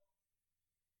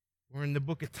We're in the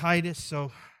book of Titus,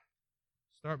 so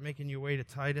start making your way to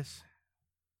Titus.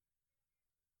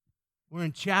 We're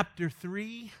in chapter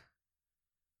 3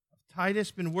 of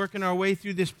Titus, been working our way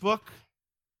through this book.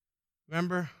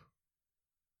 Remember,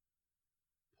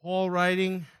 Paul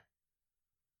writing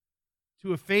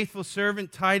to a faithful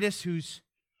servant, Titus, who's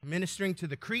ministering to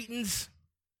the Cretans,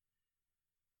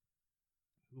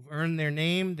 who've earned their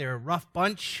name. They're a rough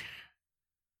bunch.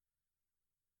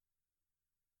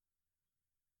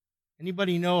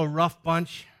 Anybody know a rough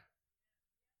bunch?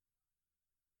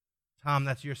 Tom,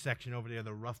 that's your section over there,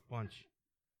 the rough bunch.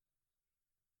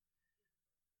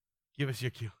 Give us your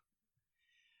cue.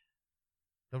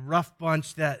 The rough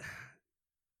bunch that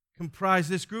comprise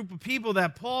this group of people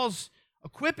that Paul's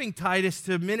equipping Titus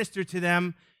to minister to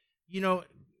them,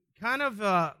 kind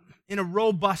of in a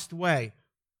robust way.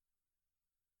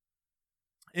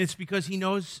 And it's because he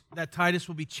knows that Titus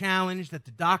will be challenged, that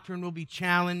the doctrine will be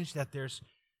challenged, that there's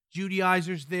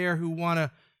Judaizers there who want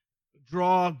to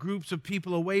draw groups of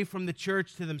people away from the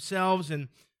church to themselves, and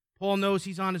Paul knows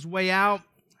he's on his way out.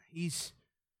 He's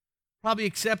probably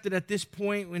accepted at this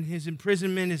point when his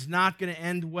imprisonment is not going to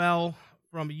end well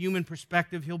from a human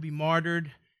perspective. He'll be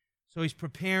martyred, so he's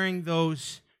preparing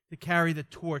those to carry the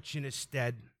torch in his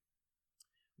stead.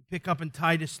 We pick up in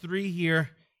Titus 3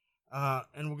 here,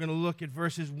 and we're going to look at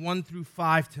verses 1 through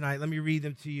 5 tonight. Let me read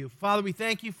them to you. Father, we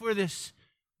thank you for this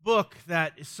book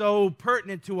that is so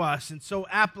pertinent to us and so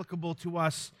applicable to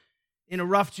us in a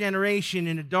rough generation,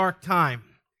 in a dark time.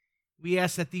 We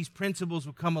ask that these principles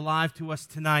will come alive to us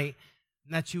tonight,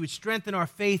 and that you would strengthen our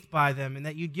faith by them, and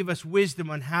that you'd give us wisdom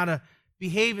on how to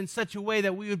behave in such a way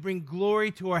that we would bring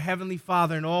glory to our Heavenly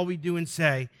Father in all we do and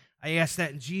say. I ask that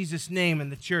in Jesus' name,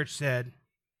 and the church said,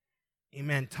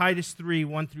 amen. Titus 3,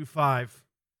 1 through 5.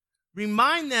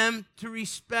 Remind them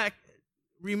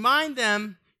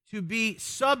to be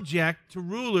subject to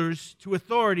rulers, to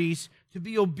authorities, to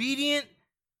be obedient,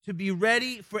 to be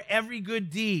ready for every good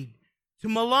deed, to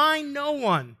malign no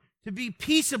one, to be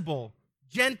peaceable,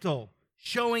 gentle,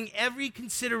 showing every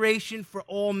consideration for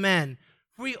all men.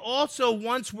 For we also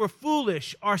once were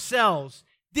foolish ourselves,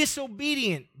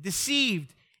 disobedient,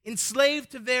 deceived,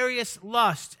 enslaved to various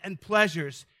lusts and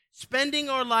pleasures, spending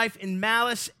our life in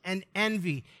malice and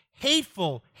envy,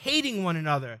 hateful, hating one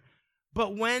another.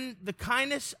 But when the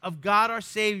kindness of God our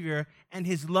Savior and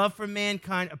his love for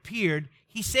mankind appeared,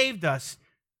 he saved us,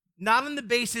 not on the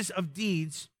basis of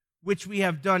deeds which we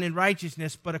have done in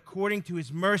righteousness, but according to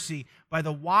his mercy, by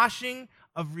the washing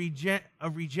of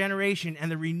regeneration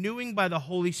and the renewing by the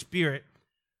Holy Spirit,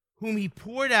 whom he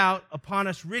poured out upon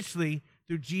us richly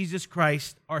through Jesus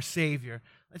Christ our Savior.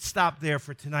 Let's stop there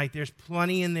for tonight. There's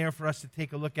plenty in there for us to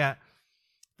take a look at.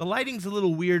 The lighting's a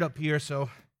little weird up here, so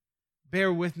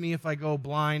bear with me if I go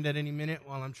blind at any minute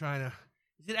while I'm trying to...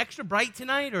 Is it extra bright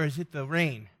tonight, or is it the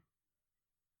rain?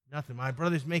 Nothing. My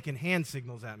brother's making hand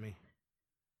signals at me.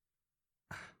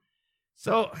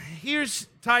 So here's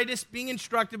Titus being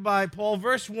instructed by Paul,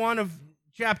 verse 1 of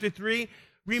chapter 3.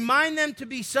 Remind them to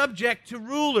be subject to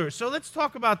rulers. So let's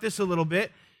talk about this a little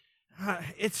bit.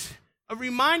 It's a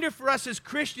reminder for us as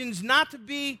Christians not to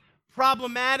be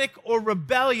problematic or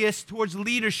rebellious towards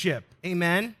leadership.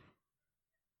 Amen?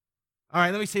 All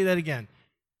right, let me say that again.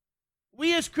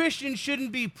 We as Christians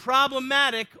shouldn't be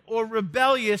problematic or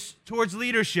rebellious towards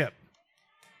leadership.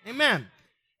 Amen.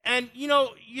 And,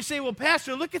 you say, well,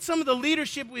 Pastor, look at some of the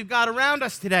leadership we've got around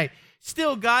us today.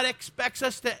 Still, God expects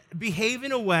us to behave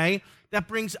in a way that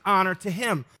brings honor to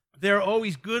him. There are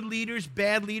always good leaders,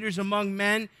 bad leaders among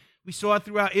men. We saw it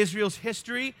throughout Israel's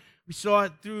history. We saw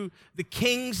it through the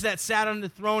kings that sat on the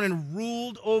throne and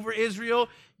ruled over Israel.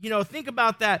 Think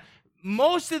about that.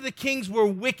 Most of the kings were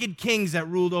wicked kings that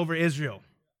ruled over Israel.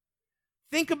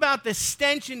 Think about the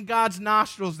stench in God's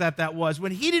nostrils that was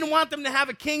when he didn't want them to have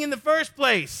a king in the first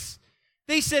place.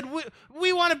 They said,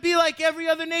 we want to be like every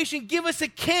other nation. Give us a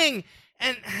king.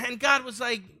 And God was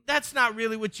like, that's not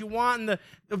really what you want. And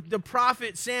the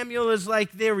prophet Samuel is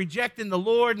like, they're rejecting the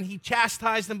Lord, and he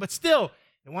chastised them. But still,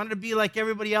 they wanted to be like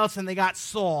everybody else, and they got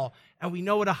Saul. And we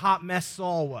know what a hot mess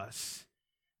Saul was.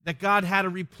 That God had to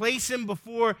replace him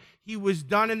before he was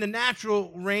done in the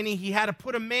natural reigning. He had to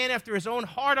put a man after his own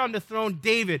heart on the throne,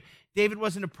 David. David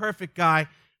wasn't a perfect guy,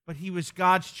 but he was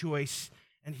God's choice,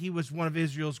 and he was one of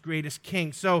Israel's greatest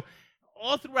kings. So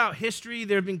all throughout history,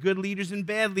 there have been good leaders and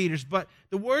bad leaders, but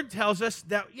the word tells us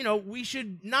that, we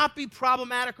should not be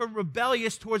problematic or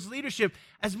rebellious towards leadership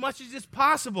as much as it's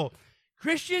possible.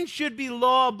 Christians should be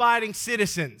law-abiding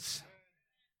citizens.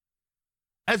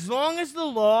 As long as the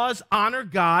laws honor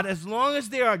God, as long as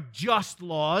they are just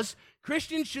laws,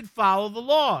 Christians should follow the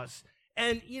laws.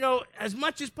 And, as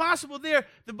much as possible there,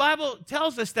 the Bible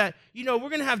tells us that, we're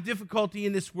going to have difficulty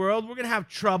in this world. We're going to have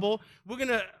trouble. We're going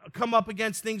to come up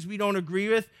against things we don't agree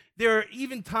with. There are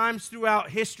even times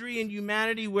throughout history and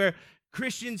humanity where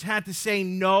Christians had to say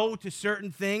no to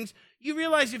certain things. You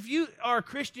realize if you are a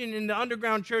Christian in the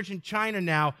underground church in China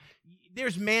now,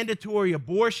 there's mandatory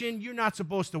abortion. You're not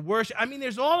supposed to worship.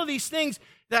 There's all of these things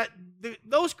that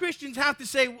those Christians have to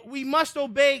say, we must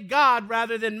obey God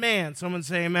rather than man. Someone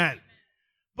say amen.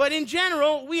 But in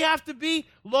general, we have to be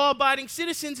law-abiding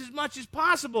citizens as much as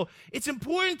possible. It's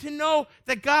important to know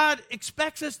that God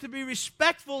expects us to be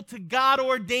respectful to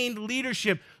God-ordained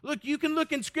leadership. Look, you can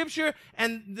look in Scripture,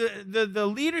 and the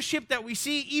leadership that we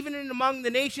see, even in among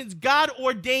the nations, God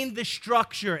ordained the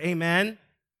structure, amen?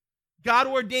 God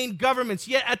ordained governments.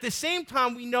 Yet at the same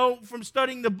time, we know from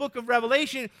studying the book of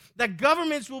Revelation that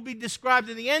governments will be described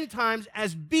in the end times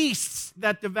as beasts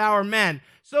that devour men.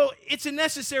 So it's a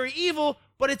necessary evil,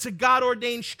 but it's a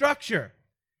God-ordained structure.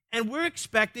 And we're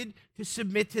expected to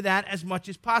submit to that as much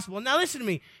as possible. Now listen to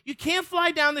me. You can't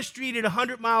fly down the street at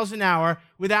 100 miles an hour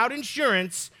without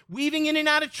insurance, weaving in and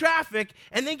out of traffic,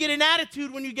 and then get an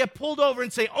attitude when you get pulled over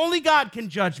and say, only God can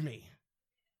judge me.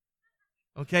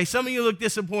 Okay, some of you look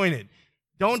disappointed.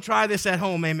 Don't try this at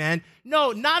home, amen.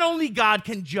 No, not only God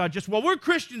can judge us. Well, we're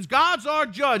Christians. God's our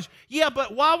judge. Yeah,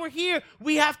 but while we're here,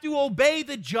 we have to obey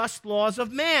the just laws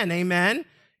of man, amen.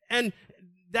 And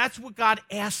that's what God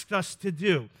asked us to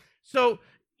do. So,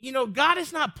 God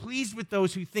is not pleased with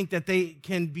those who think that they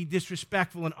can be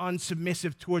disrespectful and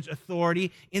unsubmissive towards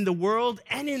authority in the world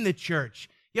and in the church.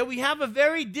 Yet we have a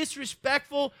very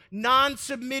disrespectful,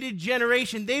 non-submitted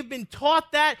generation. They've been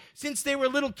taught that since they were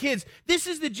little kids. This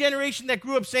is the generation that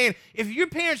grew up saying, if your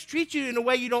parents treat you in a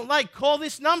way you don't like, call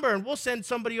this number and we'll send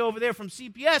somebody over there from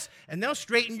CPS and they'll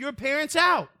straighten your parents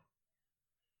out.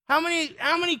 How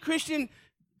many Christian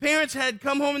parents had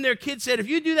come home and their kids said, if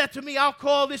you do that to me, I'll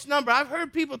call this number? I've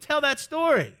heard people tell that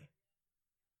story.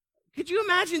 Could you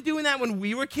imagine doing that when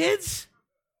we were kids?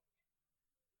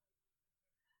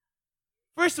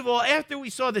 First of all, after we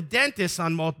saw the dentist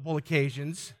on multiple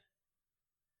occasions,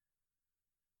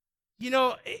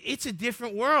 it's a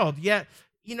different world. Yet,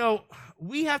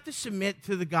 we have to submit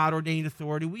to the God-ordained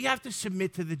authority. We have to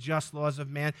submit to the just laws of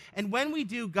man. And when we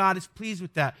do, God is pleased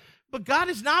with that. But God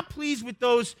is not pleased with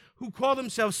those who call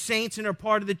themselves saints and are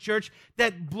part of the church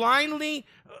that blindly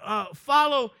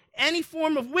follow any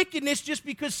form of wickedness just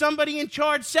because somebody in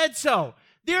charge said so.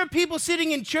 There are people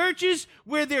sitting in churches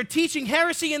where they're teaching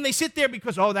heresy and they sit there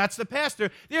because, oh, that's the pastor.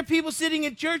 There are people sitting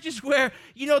in churches where,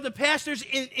 the pastor's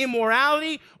in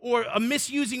immorality or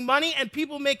misusing money and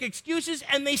people make excuses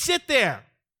and they sit there.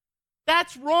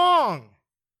 That's wrong.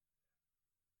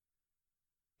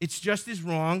 It's just as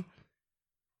wrong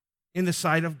in the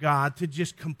sight of God to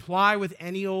just comply with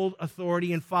any old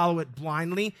authority and follow it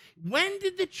blindly. When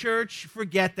did the church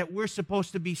forget that we're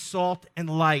supposed to be salt and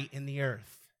light in the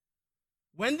earth?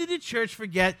 When did the church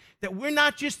forget that we're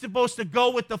not just supposed to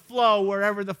go with the flow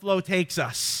wherever the flow takes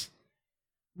us?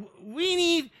 We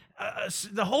need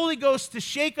the Holy Ghost to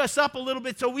shake us up a little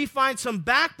bit so we find some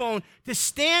backbone to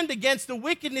stand against the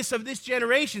wickedness of this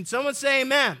generation. Someone say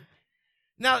amen.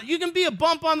 Now, you can be a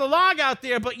bump on the log out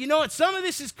there, but you know what? Some of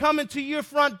this is coming to your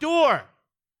front door.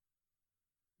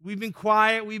 We've been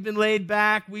quiet. We've been laid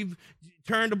back. We've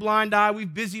turned a blind eye.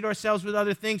 We've busied ourselves with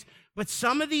other things. But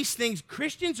some of these things,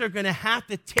 Christians are going to have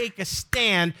to take a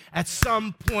stand at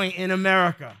some point in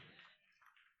America.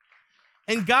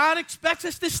 And God expects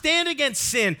us to stand against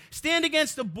sin, stand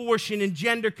against abortion and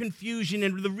gender confusion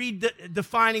and the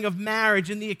redefining of marriage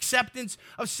and the acceptance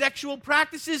of sexual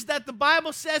practices that the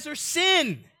Bible says are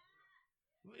sin.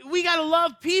 We got to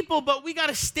love people, but we got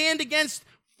to stand against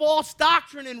false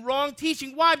doctrine and wrong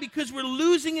teaching. Why? Because we're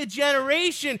losing a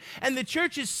generation, and the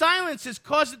church's silence has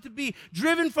caused it to be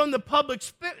driven from the public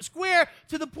square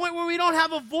to the point where we don't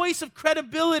have a voice of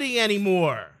credibility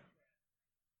anymore.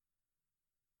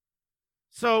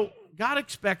 So God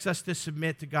expects us to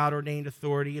submit to God-ordained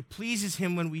authority. It pleases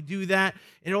him when we do that.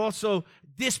 It also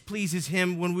displeases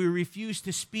him when we refuse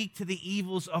to speak to the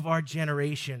evils of our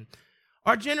generation.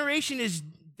 Our generation is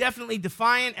definitely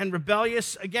defiant and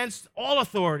rebellious against all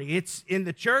authority. It's in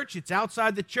the church, it's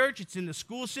outside the church, it's in the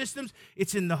school systems,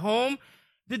 it's in the home.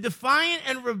 The defiant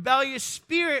and rebellious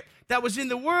spirit that was in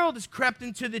the world has crept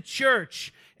into the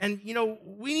church. And,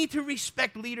 we need to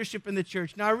respect leadership in the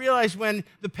church. Now, I realize when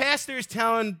the pastor is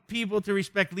telling people to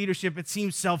respect leadership, it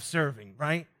seems self-serving,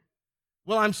 right?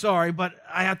 Well, I'm sorry, but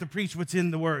I have to preach what's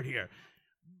in the word here.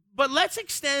 But let's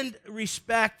extend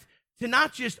respect to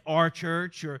not just our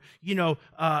church or,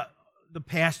 the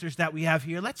pastors that we have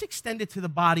here. Let's extend it to the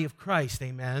body of Christ,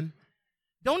 amen?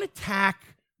 don't attack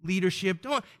leadership.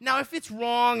 Don't. Now, if it's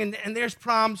wrong and there's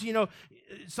problems,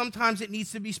 sometimes it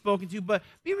needs to be spoken to, but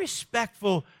be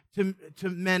respectful to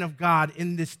men of God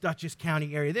in this Dutchess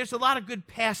County area. There's a lot of good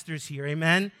pastors here,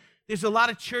 amen? There's a lot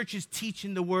of churches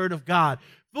teaching the Word of God.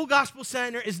 Full Gospel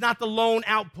Center is not the lone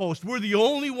outpost. We're the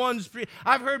only ones.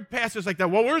 I've heard pastors like that.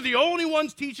 Well, we're the only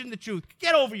ones teaching the truth.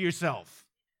 Get over yourself.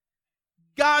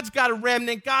 God's got a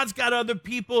remnant. God's got other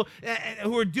people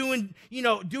who are doing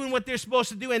what they're supposed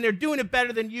to do, and they're doing it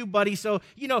better than you, buddy. So,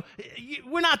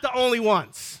 we're not the only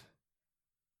ones.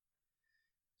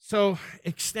 So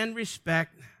extend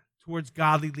respect towards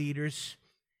godly leaders.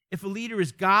 If a leader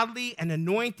is godly and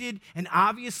anointed and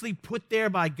obviously put there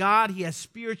by God, he has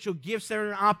spiritual gifts that are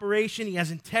in operation, he has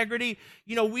integrity,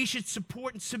 we should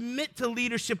support and submit to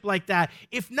leadership like that.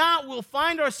 If not, we'll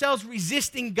find ourselves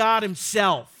resisting God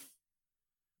himself.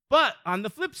 But on the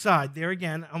flip side, there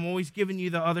again, I'm always giving you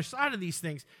the other side of these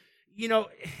things.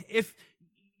 If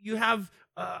you have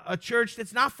a church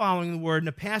that's not following the word and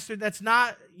a pastor that's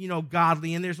not,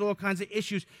 godly, and there's all kinds of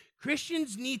issues,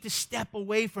 Christians need to step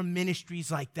away from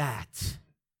ministries like that.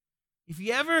 If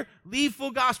you ever leave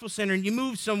Full Gospel Center and you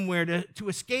move somewhere to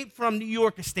escape from New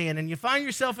Yorkistan and you find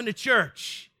yourself in a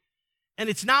church and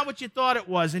it's not what you thought it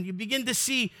was, and you begin to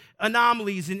see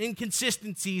anomalies and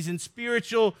inconsistencies and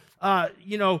spiritual,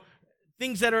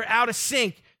 things that are out of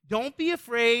sync, don't be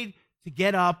afraid to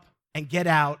get up and get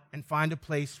out and find a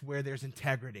place where there's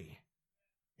integrity.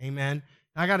 Amen.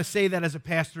 Now, I got to say that as a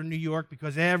pastor in New York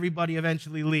because everybody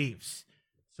eventually leaves.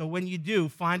 So when you do,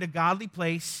 find a godly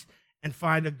place and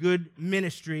find a good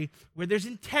ministry where there's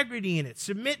integrity in it.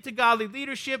 Submit to godly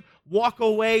leadership. Walk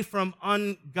away from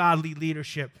ungodly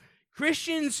leadership.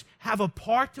 Christians have a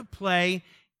part to play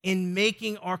in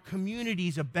making our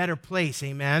communities a better place.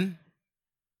 Amen.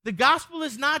 The gospel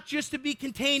is not just to be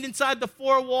contained inside the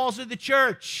four walls of the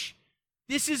church.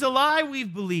 This is a lie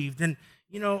we've believed. And,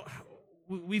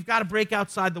 we've got to break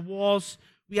outside the walls.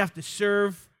 We have to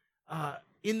serve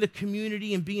in the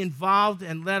community and be involved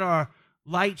and let our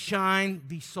light shine,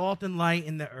 be salt and light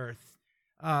in the earth.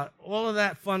 All of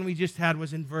that fun we just had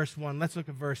was in verse 1. Let's look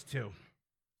at verse 2.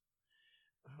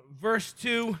 Verse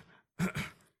 2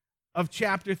 of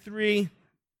chapter 3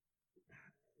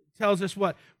 tells us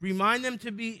what? Remind them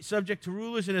to be subject to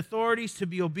rulers and authorities, to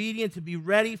be obedient, to be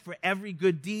ready for every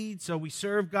good deed. So we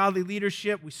serve godly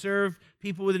leadership. We serve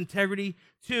people with integrity.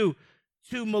 2,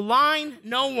 to malign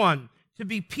no one, to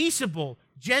be peaceable,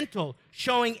 gentle,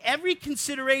 showing every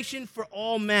consideration for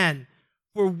all men.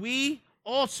 For we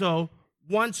also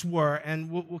once were, and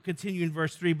we'll continue in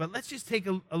verse 3, but let's just take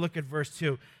a look at verse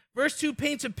 2. Verse 2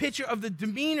 paints a picture of the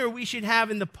demeanor we should have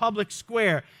in the public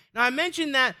square. Now, I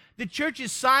mentioned that the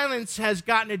church's silence has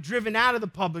gotten it driven out of the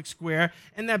public square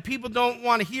and that people don't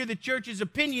want to hear the church's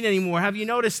opinion anymore. Have you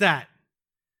noticed that?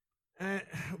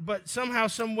 But somehow,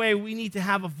 some way, we need to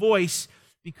have a voice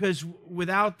because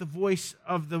without the voice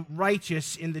of the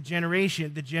righteous in the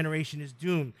generation is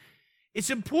doomed. It's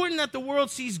important that the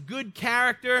world sees good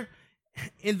character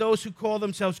in those who call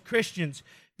themselves Christians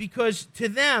because to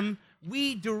them,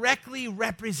 we directly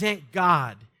represent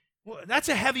God. Well, that's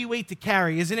a heavy weight to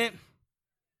carry, isn't it?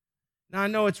 Now, I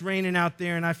know it's raining out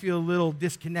there and I feel a little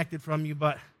disconnected from you,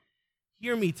 but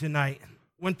hear me tonight.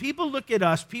 When people look at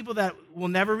us, people that will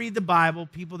never read the Bible,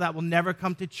 people that will never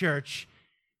come to church,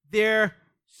 they're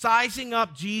sizing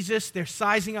up Jesus, they're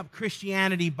sizing up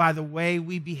Christianity by the way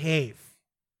we behave,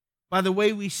 by the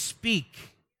way we speak,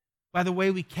 by the way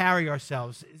we carry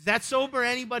ourselves. Does that sober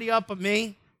anybody up but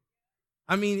me?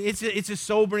 I mean, it's a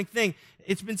sobering thing.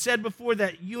 It's been said before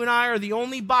that you and I are the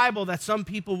only Bible that some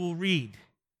people will read.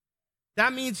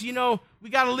 That means, we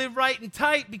got to live right and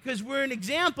tight because we're an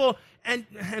example, and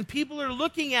people are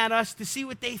looking at us to see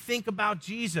what they think about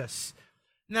Jesus.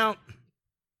 Now,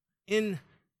 in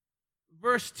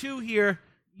verse 2 here,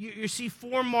 you see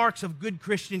 4 marks of good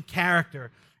Christian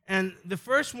character. And the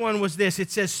first one was this.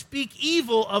 It says, speak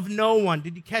evil of no one.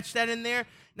 Did you catch that in there?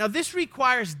 Now, this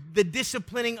requires the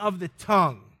disciplining of the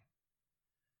tongue.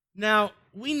 Now,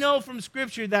 we know from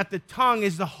Scripture that the tongue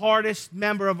is the hardest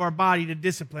member of our body to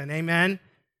discipline. Amen?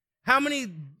 How many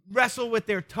wrestle with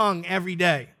their tongue every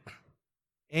day?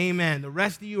 Amen. The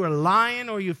rest of you are lying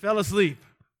or you fell asleep.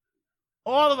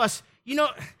 All of us,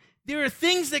 there are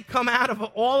things that come out of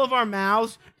all of our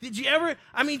mouths. Did you ever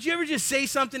just say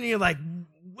something and you're like,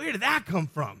 where did that come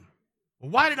from?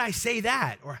 Why did I say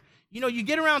that? Or, you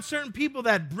get around certain people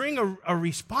that bring a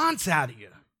response out of you.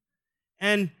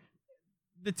 And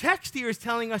the text here is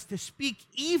telling us to speak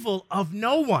evil of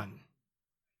no one.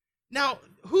 Now,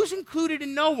 who's included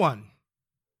in no one?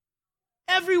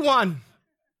 Everyone.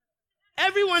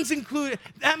 Everyone's included.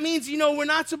 That means, we're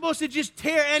not supposed to just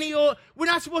we're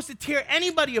not supposed to tear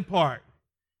anybody apart.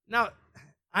 Now,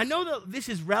 I know that this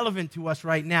is relevant to us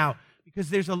right now because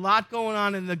there's a lot going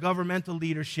on in the governmental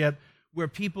leadership where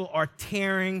people are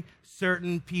tearing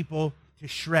certain people to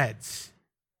shreds.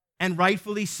 And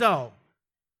rightfully so.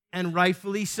 And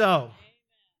rightfully so.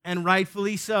 And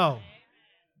rightfully so.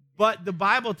 But the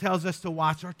Bible tells us to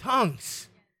watch our tongues.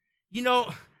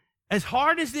 As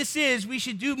hard as this is, we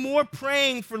should do more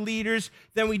praying for leaders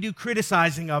than we do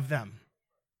criticizing of them.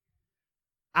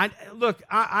 I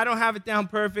don't have it down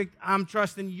perfect. I'm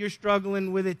trusting you're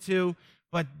struggling with it too.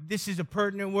 But this is a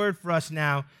pertinent word for us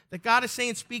now, that God is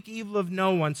saying, speak evil of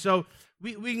no one. So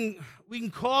we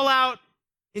can call out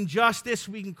injustice,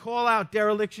 we can call out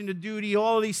dereliction of duty,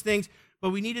 all of these things,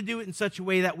 but we need to do it in such a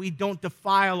way that we don't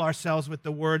defile ourselves with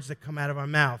the words that come out of our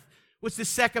mouth. What's the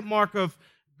second mark of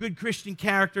good Christian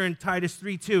character in Titus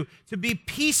 3:2? To be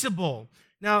peaceable.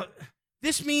 Now,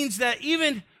 this means that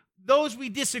even those we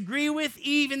disagree with,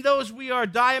 even those we are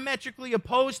diametrically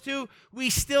opposed to, we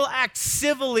still act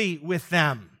civilly with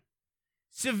them.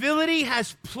 Civility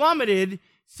has plummeted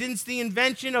since the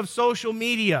invention of social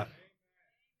media.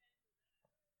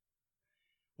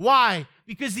 Why?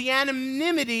 Because the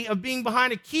anonymity of being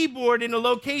behind a keyboard in a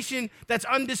location that's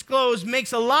undisclosed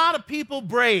makes a lot of people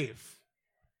brave.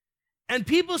 And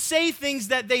people say things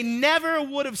that they never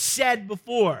would have said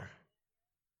before.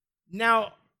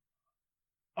 Now,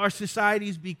 our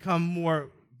society's become more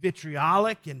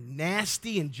vitriolic and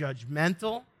nasty and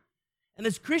judgmental. And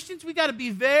as Christians, we got to be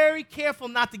very careful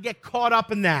not to get caught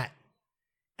up in that.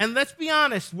 And let's be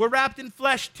honest, we're wrapped in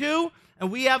flesh too,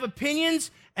 and we have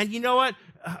opinions. And you know what?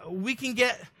 We can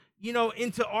get,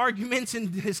 into arguments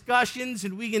and discussions,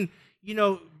 and we can,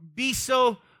 be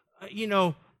so,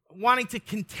 wanting to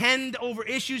contend over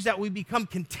issues that we become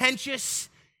contentious,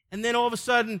 and then all of a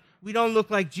sudden, we don't look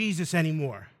like Jesus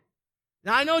anymore.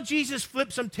 Now, I know Jesus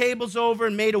flipped some tables over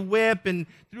and made a whip and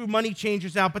threw money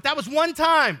changers out, but that was one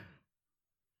time.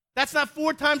 That's not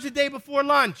 4 times a day before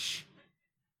lunch,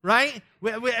 right?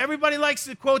 Everybody likes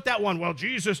to quote that one. Well,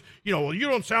 Jesus, you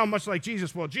don't sound much like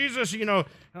Jesus. Well, Jesus,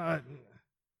 remember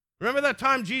that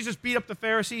time Jesus beat up the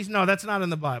Pharisees? No, that's not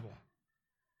in the Bible.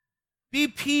 Be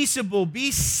peaceable,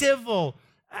 be civil.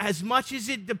 As much as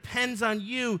it depends on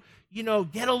you,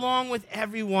 get along with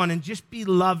everyone and just be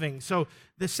loving. So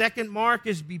the second mark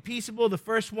is be peaceable. The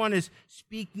first one is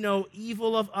speak no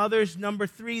evil of others. Number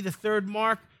 3, the third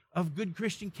mark of good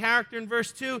Christian character in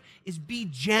verse 2 is be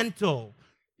gentle.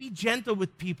 Be gentle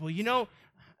with people. The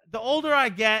older I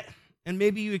get, and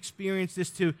maybe you experience this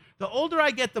too, the older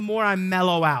I get, the more I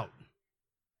mellow out.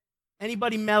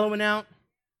 Anybody mellowing out?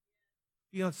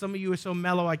 Some of you are so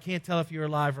mellow, I can't tell if you're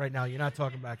alive right now. You're not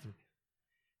talking back to me.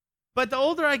 But the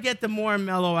older I get, the more I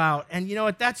mellow out. And you know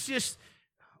what? That's just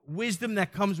wisdom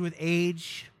that comes with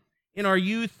age. In our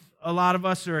youth, a lot of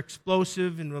us are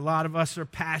explosive, and a lot of us are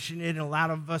passionate, and a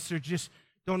lot of us are just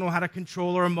don't know how to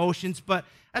control our emotions. But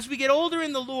as we get older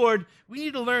in the Lord, we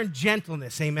need to learn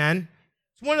gentleness, amen?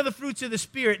 It's one of the fruits of the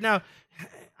Spirit. Now,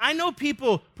 I know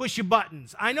people push your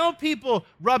buttons. I know people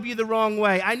rub you the wrong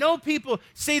way. I know people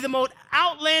say the most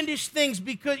outlandish things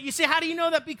because, you say, how do you know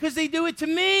that? Because they do it to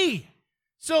me.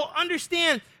 So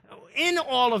understand, in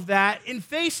all of that, in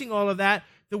facing all of that,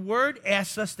 the Word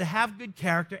asks us to have good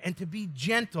character and to be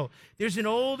gentle. There's an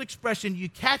old expression, you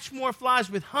catch more flies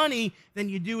with honey than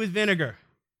you do with vinegar.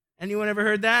 Anyone ever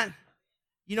heard that?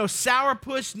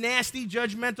 Sourpuss, nasty,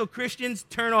 judgmental Christians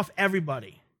turn off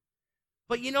everybody.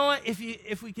 But you know what?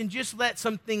 If we can just let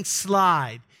some things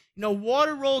slide.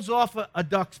 Water rolls off a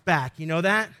duck's back. You know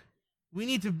that? We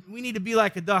need to be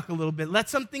like a duck a little bit. Let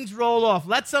some things roll off.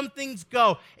 Let some things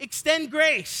go. Extend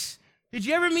grace. Did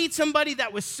you ever meet somebody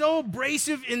that was so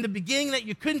abrasive in the beginning that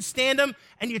you couldn't stand them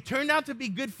and you turned out to be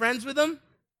good friends with them?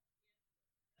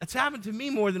 That's happened to me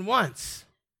more than once.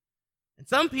 And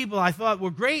some people I thought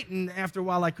were great, and after a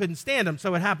while I couldn't stand them,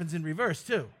 so it happens in reverse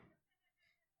too.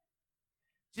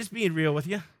 Just being real with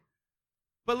you.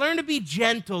 But learn to be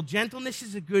gentle. Gentleness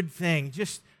is a good thing.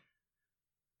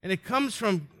 And it comes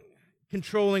from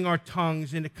controlling our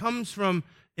tongues, and it comes from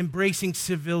embracing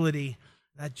civility.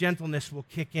 That gentleness will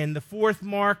kick in. The fourth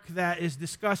mark that is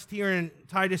discussed here in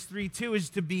Titus 3:2 is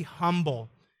to be humble.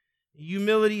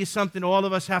 Humility is something all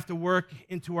of us have to work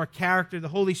into our character. The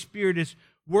Holy Spirit is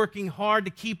working hard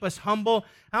to keep us humble.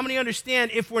 How many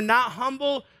understand if we're not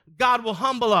humble, God will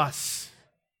humble us?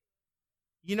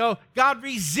 God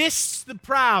resists the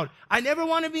proud. I never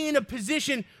want to be in a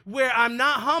position where I'm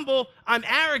not humble, I'm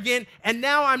arrogant, and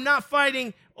now I'm not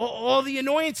fighting all the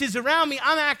annoyances around me.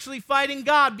 I'm actually fighting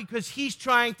God because He's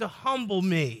trying to humble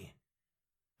me.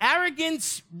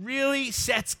 Arrogance really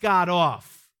sets God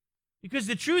off. Because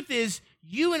the truth is,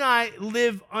 you and I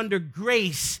live under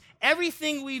grace.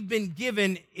 Everything we've been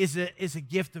given is a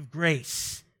gift of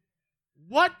grace.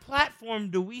 What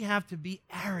platform do we have to be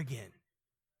arrogant?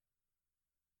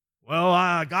 Well,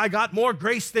 I got more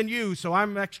grace than you, so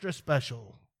I'm extra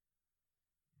special.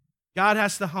 God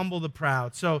has to humble the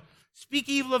proud. So speak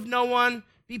evil of no one,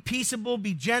 be peaceable,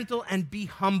 be gentle, and be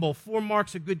humble. 4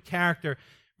 marks of good character.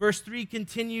 Verse 3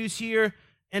 continues here,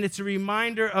 and it's a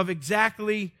reminder of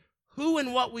exactly who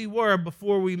and what we were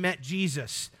before we met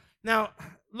Jesus. Now,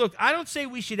 look, I don't say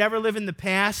we should ever live in the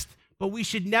past, but we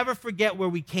should never forget where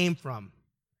we came from.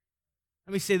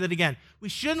 Let me say that again. We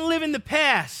shouldn't live in the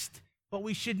past, but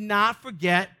we should not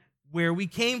forget where we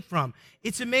came from.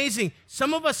 It's amazing.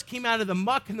 Some of us came out of the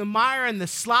muck and the mire and the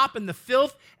slop and the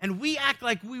filth, and we act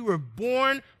like we were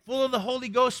born full of the Holy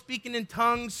Ghost, speaking in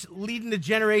tongues, leading the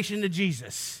generation to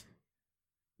Jesus.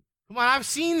 Come on, I've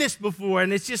seen this before,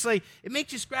 and it's just like, it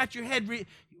makes you scratch your head.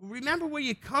 Remember where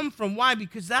you come from. Why?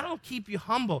 Because that'll keep you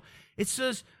humble. It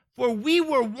says, for we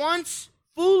were once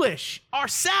foolish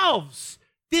ourselves,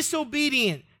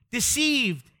 disobedient,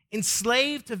 deceived,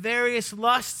 enslaved to various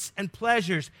lusts and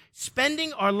pleasures,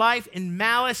 spending our life in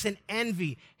malice and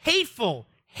envy, hateful,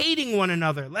 hating one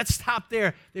another. Let's stop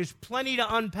there. There's plenty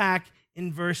to unpack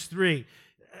in verse 3.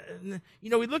 We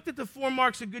looked at the 4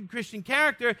 marks of good Christian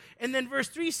character, and then verse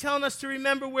 3 is telling us to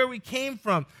remember where we came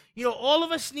from. All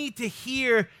of us need to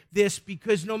hear this,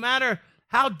 because no matter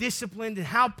how disciplined and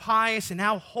how pious and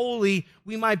how holy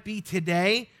we might be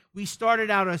today, we started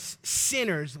out as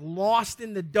sinners, lost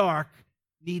in the dark,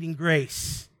 needing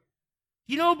grace.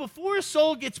 Before a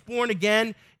soul gets born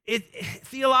again,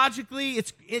 theologically,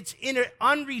 it's in an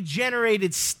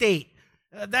unregenerated state.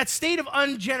 That state of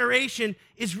ungeneration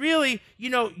is really,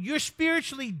 you're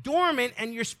spiritually dormant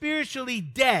and you're spiritually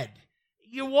dead.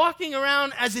 You're walking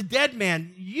around as a dead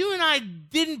man. You and I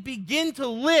didn't begin to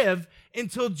live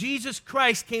until Jesus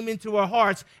Christ came into our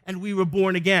hearts and we were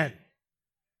born again.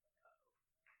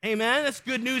 Amen? That's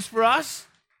good news for us.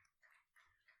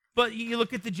 But you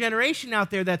look at the generation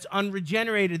out there that's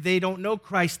unregenerated. They don't know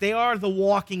Christ. They are the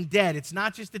walking dead. It's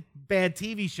not just a bad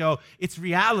TV show. It's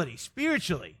reality,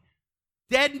 spiritually.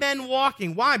 Dead men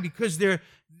walking. Why? Because the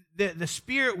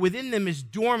spirit within them is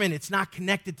dormant. It's not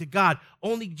connected to God.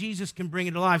 Only Jesus can bring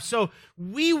it alive. So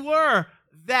we were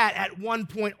that at one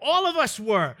point. All of us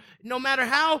were. No matter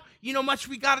how much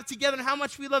we got it together and how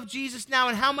much we love Jesus now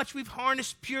and how much we've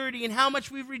harnessed purity and how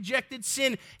much we've rejected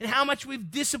sin and how much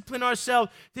we've disciplined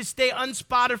ourselves to stay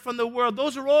unspotted from the world.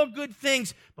 Those are all good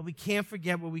things, but we can't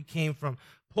forget where we came from.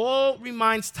 Paul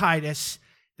reminds Titus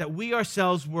that we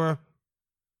ourselves were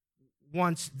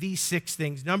once these 6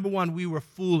 things. Number 1, we were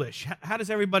foolish. How does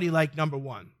everybody like number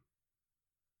 1?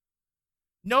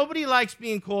 Nobody likes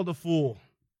being called a fool.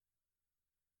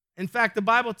 In fact, the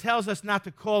Bible tells us not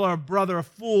to call our brother a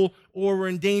fool or we're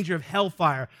in danger of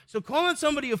hellfire. So calling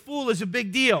somebody a fool is a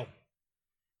big deal.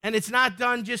 And it's not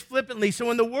done just flippantly. So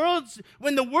when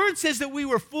the word says that we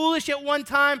were foolish at one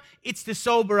time, it's to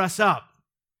sober us up.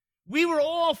 We were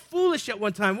all foolish at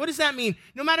one time. What does that mean?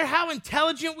 No matter how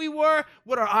intelligent we were,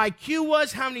 what our IQ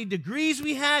was, how many degrees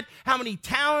we had, how many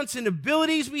talents and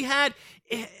abilities we had,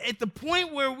 at the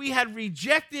point where we had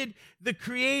rejected the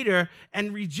Creator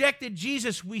and rejected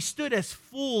Jesus, we stood as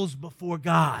fools before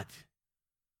God.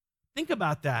 Think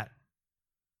about that.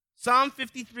 Psalm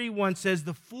 53:1 says,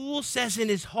 "The fool says in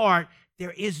his heart,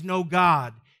 there is no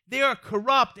God. They are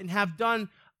corrupt and have done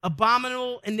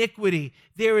abominable iniquity.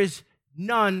 There is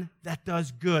none that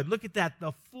does good." Look at that.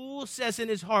 The fool says in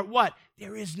his heart, what?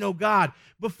 There is no God.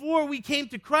 Before we came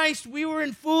to Christ, we were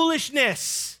in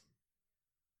foolishness.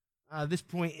 This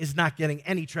point is not getting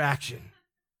any traction.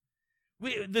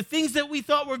 The things that we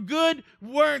thought were good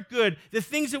weren't good. The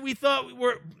things that we thought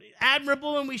were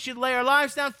admirable and we should lay our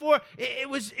lives down for, it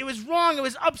was wrong. It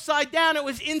was upside down. It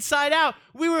was inside out.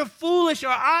 We were foolish.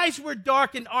 Our eyes were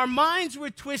darkened. Our minds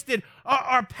were twisted.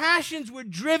 Our passions were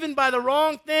driven by the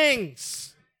wrong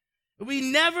things. We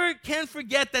never can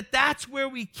forget that that's where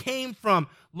we came from.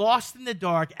 Lost in the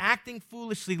dark, acting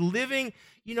foolishly, living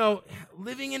in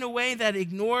a way that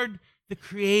ignored the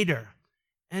Creator.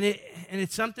 And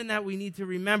it's something that we need to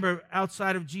remember.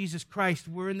 Outside of Jesus Christ,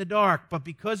 we're in the dark, but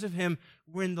because of Him,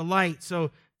 we're in the light.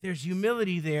 So there's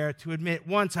humility there to admit,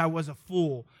 once I was a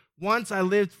fool. Once I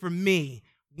lived for me.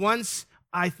 Once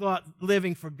I thought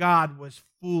living for God was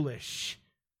foolish.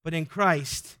 But in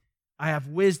Christ, I have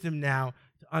wisdom now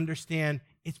to understand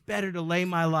it's better to lay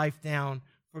my life down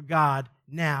for God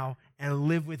now and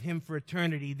live with Him for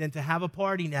eternity than to have a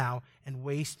party now and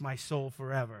waste my soul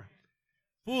forever.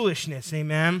 Foolishness,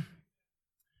 amen?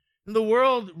 The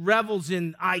world revels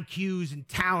in IQs and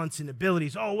talents and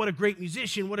abilities. Oh, what a great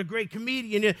musician, what a great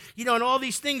comedian, and all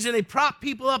these things, and they prop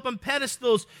people up on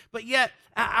pedestals, but yet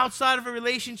outside of a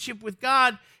relationship with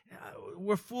God,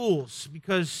 we're fools,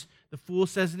 because the fool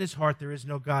says in his heart there is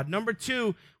no God. Number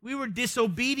two, we were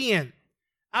disobedient.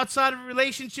 Outside of a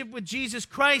relationship with Jesus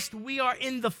Christ, we are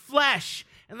in the flesh.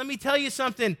 And let me tell you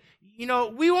something,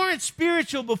 we weren't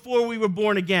spiritual before we were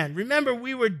born again. Remember,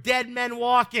 we were dead men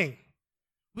walking.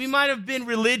 We might have been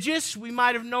religious. We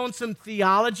might have known some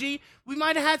theology. We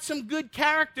might have had some good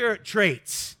character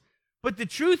traits. But the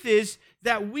truth is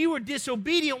that we were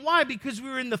disobedient. Why? Because we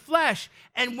were in the flesh.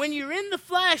 And when you're in the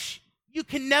flesh, you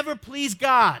can never please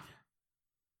God.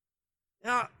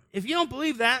 Now, if you don't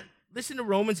believe that, listen to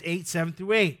Romans 8, 7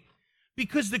 through 8.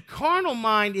 Because the carnal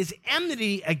mind is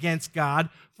enmity against God,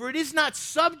 for it is not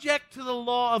subject to the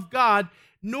law of God,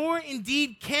 nor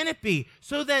indeed can it be.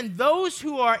 So then those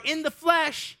who are in the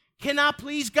flesh cannot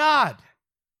please God.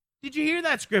 Did you hear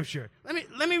that scripture?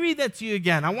 Let me read that to you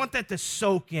again. I want that to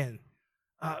soak in.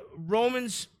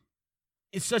 Romans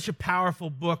is such a powerful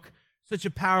book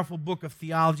of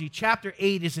theology. Chapter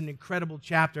 8 is an incredible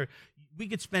chapter. We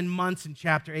could spend months in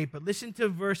chapter 8, but listen to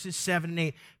verses 7 and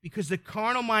 8. Because the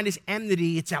carnal mind is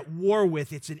enmity, it's at war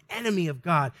with, it's an enemy of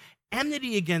God.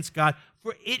 Enmity against God,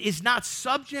 for it is not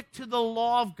subject to the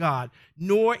law of God,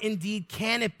 nor indeed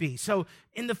can it be. So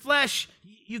in the flesh,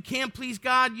 you can't please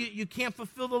God, you can't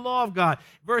fulfill the law of God.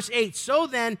 Verse 8, so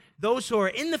then those who are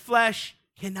in the flesh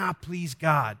cannot please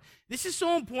God. This is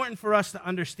so important for us to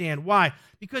understand. Why?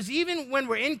 Because even when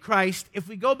we're in Christ, if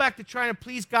we go back to trying to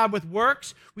please God with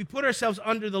works, we put ourselves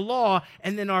under the law,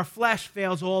 and then our flesh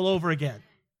fails all over again.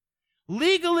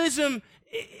 Legalism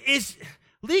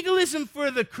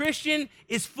for the Christian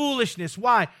is foolishness.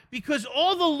 Why? Because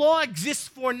all the law exists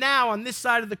for now on this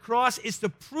side of the cross is to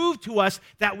prove to us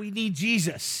that we need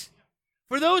Jesus.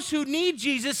 For those who need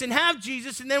Jesus and have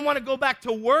Jesus and then want to go back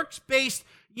to works-based,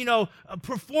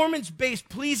 performance-based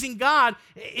pleasing God,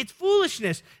 it's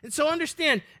foolishness. And so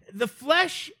understand, the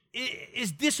flesh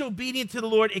is disobedient to the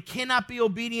Lord. It cannot be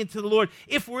obedient to the Lord.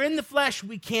 If we're in the flesh,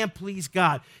 we can't please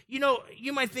God.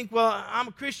 You might think, well, I'm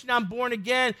a Christian, I'm born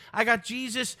again, I got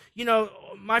Jesus,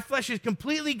 my flesh is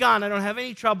completely gone, I don't have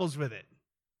any troubles with it.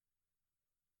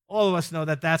 All of us know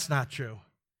that that's not true.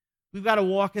 We've got to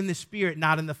walk in the Spirit,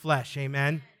 not in the flesh,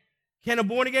 amen? Can a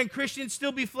born-again Christian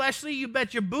still be fleshly? You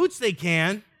bet your boots they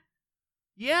can.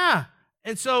 Yeah.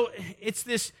 And so it's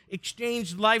this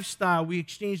exchanged lifestyle. We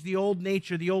exchange the old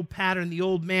nature, the old pattern, the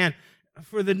old man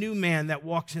for the new man that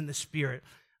walks in the Spirit.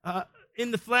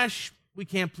 In the flesh, we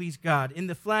can't please God. In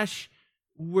the flesh,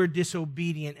 we're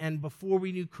disobedient. And before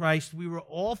we knew Christ, we were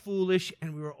all foolish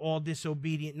and we were all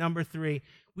disobedient. Number 3,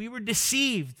 we were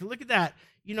deceived. Look at that.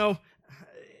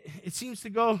 It seems to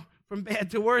go from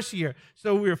bad to worse here.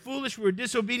 So we were foolish, we were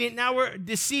disobedient, now we're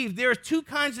deceived. There are two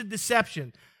kinds of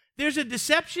deception. There's a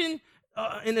deception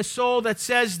in the soul that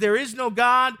says there is no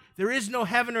God, there is no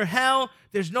heaven or hell,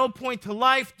 there's no point to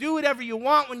life, do whatever you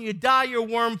want, when you die, you're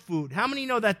worm food. How many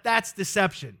know that that's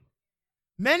deception?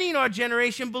 Many in our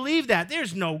generation believe that.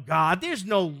 There's no God. There's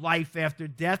no life after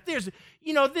death. There's,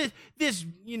 this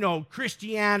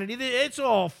Christianity. It's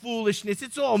all foolishness.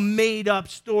 It's all made-up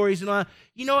stories and all that.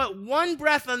 You know what? One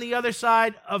breath on the other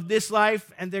side of this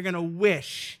life, and they're going to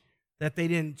wish that they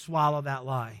didn't swallow that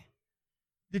lie.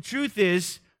 The truth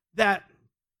is that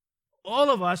all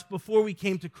of us, before we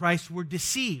came to Christ, were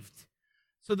deceived.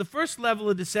 So the first level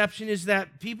of deception is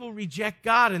that people reject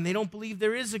God and they don't believe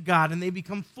there is a God, and they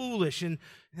become foolish and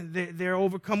they're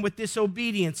overcome with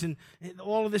disobedience, and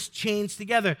all of this chains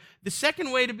together. The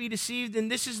second way to be deceived, and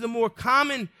this is the more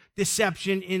common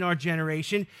deception in our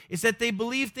generation, is that they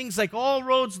believe things like all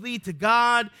roads lead to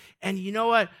God, and you know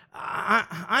what,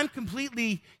 I'm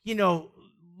completely,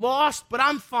 lost, but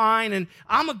I'm fine, and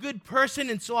I'm a good person,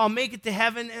 and so I'll make it to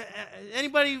heaven.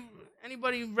 Anybody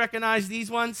recognize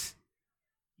these ones?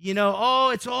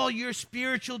 It's all your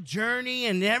spiritual journey,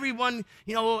 and everyone,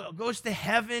 goes to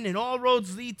heaven, and all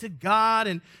roads lead to God,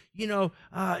 and,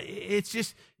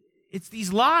 it's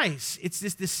these lies. It's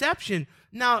this deception.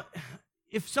 Now,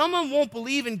 if someone won't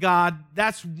believe in God,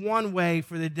 that's one way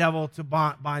for the devil to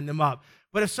bind them up.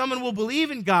 But if someone will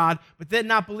believe in God, but then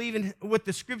not believe in what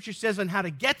the Scripture says on how to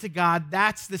get to God,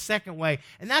 that's the second way,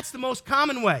 and that's the most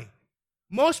common way.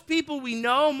 Most people we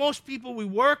know, most people we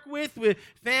work with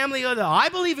family, I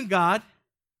believe in God.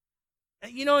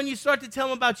 And you start to tell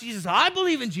them about Jesus. I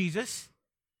believe in Jesus.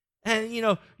 And,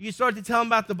 you start to tell them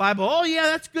about the Bible. Oh, yeah,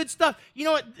 that's good stuff. You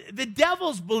know what? The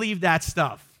devils believe that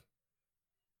stuff.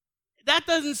 that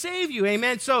doesn't save you,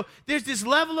 amen? So there's this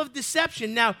level of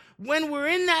deception. Now, when we're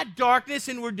in that darkness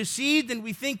and we're deceived and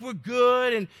we think we're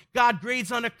good and God grades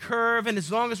on a curve, and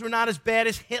as long as we're not as bad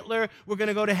as Hitler, we're going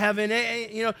to go to heaven,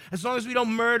 as long as we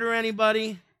don't murder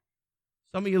anybody.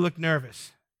 Some of you look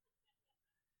nervous.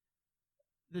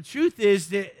 The truth is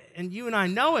that, and you and I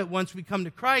know it once we come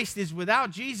to Christ, is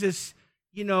without Jesus,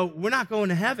 we're not going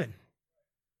to heaven.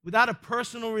 Without a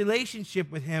personal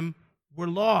relationship with him, we're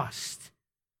lost.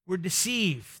 We're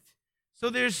deceived. So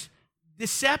there's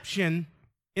deception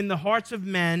in the hearts of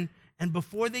men, and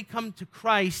before they come to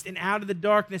Christ and out of the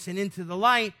darkness and into the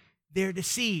light, they're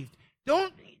deceived.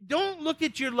 Don't look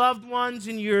at your loved ones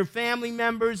and your family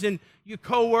members and your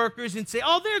coworkers and say,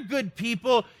 oh, they're good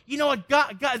people. You know what?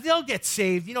 God, they'll get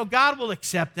saved. God will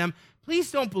accept them.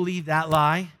 Please don't believe that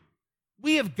lie.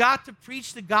 We have got to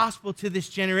preach the gospel to this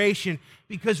generation,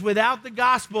 because without the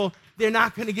gospel, they're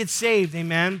not going to get saved.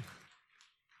 Amen?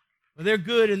 Well, they're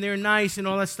good and they're nice and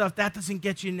all that stuff. That doesn't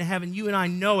get you into heaven. You and I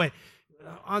know it.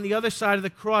 On the other side of the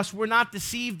cross, we're not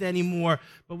deceived anymore,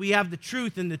 but we have the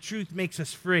truth, and the truth makes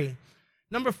us free.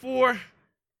 Number 4,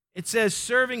 it says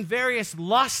serving various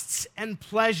lusts and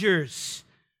pleasures.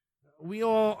 We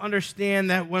all understand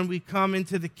that when we come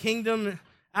into the kingdom,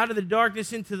 out of the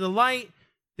darkness into the light,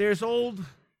 there's old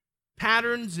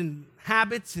patterns and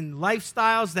habits and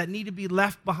lifestyles that need to be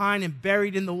left behind and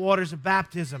buried in the waters of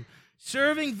baptism.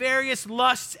 Serving various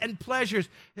lusts and pleasures.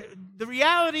 The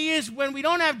reality is, when we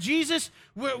don't have Jesus,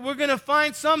 we're going to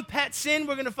find some pet sin.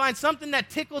 We're going to find something that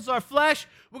tickles our flesh.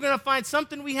 We're going to find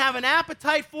something we have an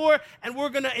appetite for, and we're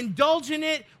going to indulge in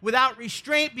it without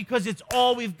restraint because it's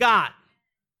all we've got.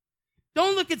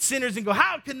 Don't look at sinners and go,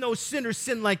 how can those sinners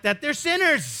sin like that? They're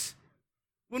sinners.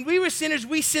 When we were sinners,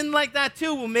 we sinned like that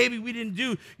too. Well, maybe we didn't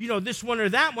do, this one or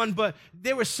that one, but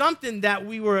there was something that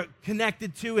we were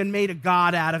connected to and made a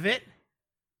god out of it.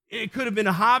 It could have been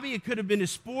a hobby. It could have been a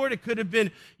sport. It could have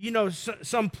been,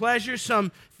 some pleasure,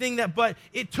 something but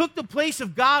it took the place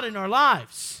of God in our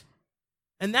lives.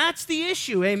 And that's the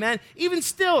issue, amen? Even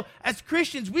still, as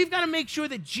Christians, we've got to make sure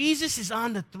that Jesus is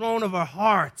on the throne of our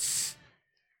hearts.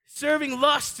 Serving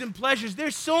lusts and pleasures.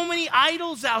 There's so many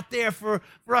idols out there for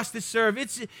us to serve.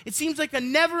 It seems like a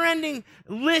never-ending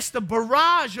list, a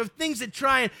barrage of things that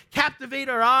try and captivate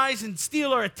our eyes and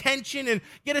steal our attention and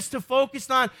get us to focus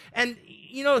on. And,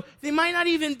 they might not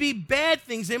even be bad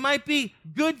things. They might be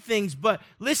good things. But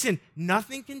listen,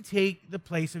 nothing can take the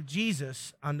place of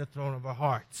Jesus on the throne of our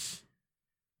hearts.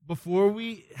 Before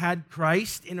we had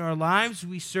Christ in our lives,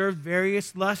 we served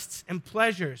various lusts and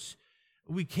pleasures.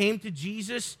 We came to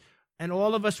Jesus, and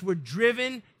all of us were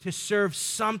driven to serve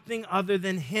something other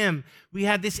than him. We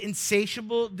had this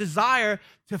insatiable desire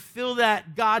to fill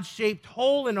that God-shaped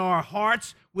hole in our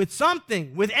hearts with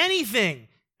something, with anything,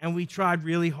 and we tried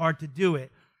really hard to do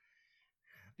it.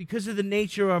 Because of the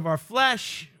nature of our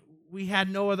flesh, we had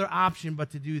no other option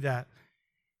but to do that.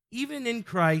 Even in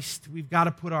Christ, we've got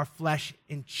to put our flesh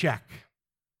in check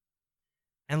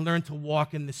and learn to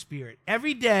walk in the Spirit.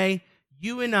 Every day,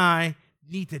 you and I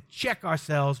need to check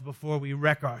ourselves before we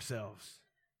wreck ourselves.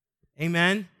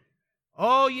 Amen?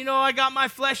 Oh, I got my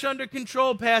flesh under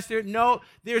control, Pastor. No,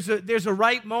 there's a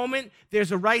right moment.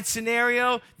 There's a right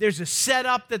scenario. There's a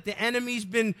setup that the enemy's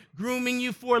been grooming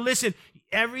you for. Listen,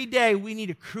 every day we need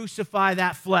to crucify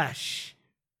that flesh.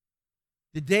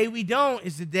 The day we don't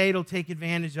is the day it'll take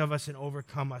advantage of us and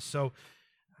overcome us. So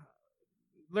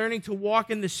learning to walk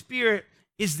in the Spirit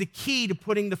is the key to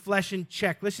putting the flesh in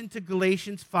check. Listen to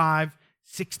Galatians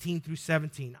 5:16 through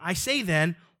 17. I say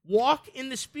then, walk in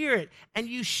the Spirit, and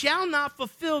you shall not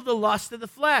fulfill the lust of the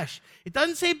flesh. It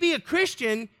doesn't say be a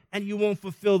Christian and you won't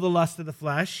fulfill the lust of the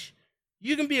flesh.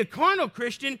 You can be a carnal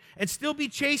Christian and still be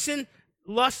chasing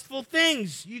lustful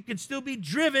things. You can still be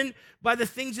driven by the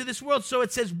things of this world. So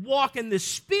it says, walk in the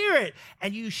Spirit,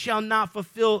 and you shall not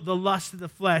fulfill the lust of the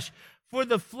flesh. For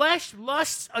the flesh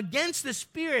lusts against the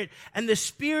Spirit, and the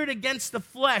Spirit against the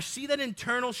flesh. See that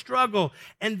internal struggle.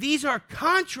 And these are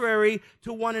contrary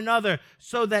to one another,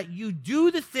 so that you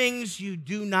do the things you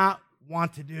do not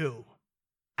want to do.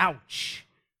 Ouch.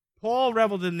 Paul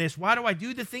reveled in this. Why do I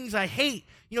do the things I hate?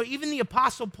 Even the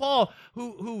Apostle Paul,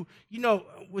 who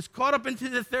was caught up into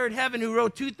the third heaven, who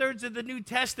wrote 2/3 of the New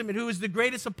Testament, who was the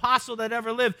greatest apostle that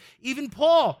ever lived, even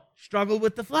Paul struggled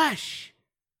with the flesh.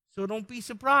 So don't be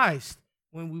surprised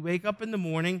when we wake up in the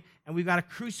morning and we've got to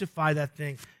crucify that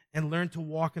thing and learn to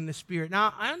walk in the Spirit.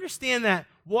 Now, I understand that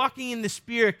walking in the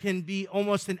Spirit can be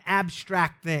almost an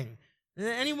abstract thing.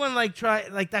 Anyone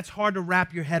that's hard to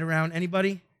wrap your head around?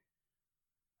 Anybody?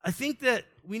 I think that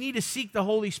we need to seek the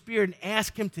Holy Spirit and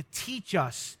ask him to teach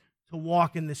us to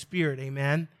walk in the Spirit,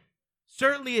 amen?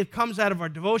 Certainly, it comes out of our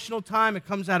devotional time. It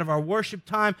comes out of our worship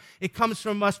time. It comes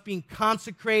from us being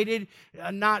consecrated,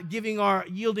 not yielding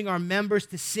our members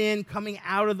to sin, coming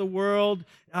out of the world,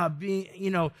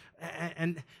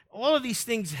 and all of these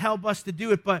things help us to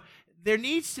do it. But there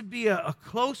needs to be a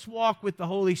close walk with the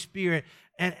Holy Spirit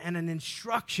and an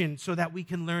instruction so that we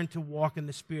can learn to walk in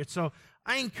the Spirit. So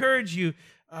I encourage you,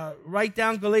 write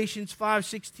down Galatians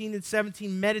 5:16 and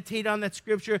 17. Meditate on that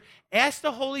scripture. Ask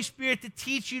the Holy Spirit to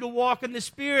teach you to walk in the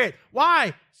Spirit.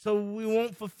 Why? So we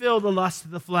won't fulfill the lust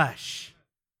of the flesh.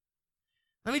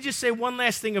 Let me just say one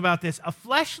last thing about this. A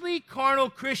fleshly, carnal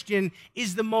Christian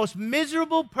is the most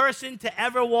miserable person to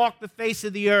ever walk the face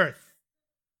of the earth.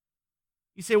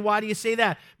 You say, why do you say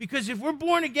that? Because if we're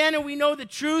born again and we know the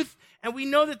truth, and we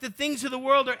know that the things of the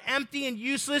world are empty and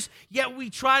useless, yet we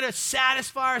try to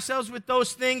satisfy ourselves with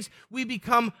those things, we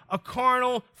become a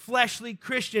carnal, fleshly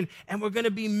Christian, and we're going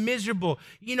to be miserable.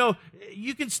 You know,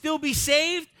 you can still be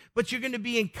saved, but you're going to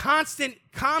be in constant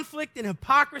conflict and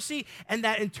hypocrisy, and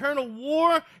that internal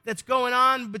war that's going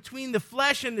on between the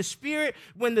flesh and the spirit,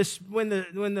 when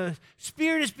the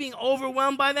spirit is being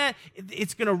overwhelmed by that,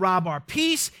 it's going to rob our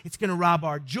peace, it's going to rob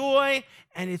our joy,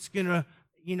 and it's going to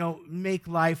make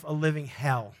life a living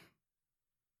hell.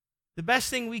 The best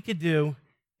thing we could do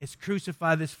is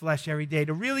crucify this flesh every day,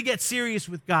 to really get serious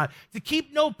with God, to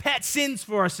keep no pet sins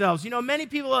for ourselves. Many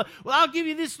people are, well, I'll give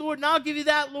you this, Lord, and I'll give you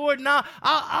that, Lord, and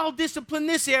I'll discipline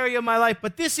this area of my life,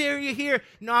 but this area here,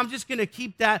 no, I'm just going to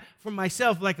keep that for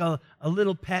myself like a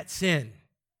little pet sin.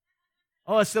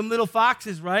 Oh, it's some little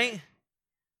foxes, right?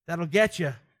 That'll get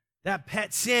you. That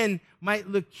pet sin might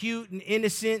look cute and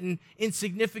innocent and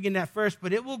insignificant at first,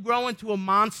 but it will grow into a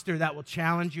monster that will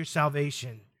challenge your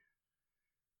salvation.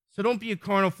 So don't be a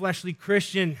carnal, fleshly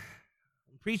Christian.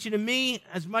 I'm preaching to me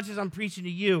as much as I'm preaching to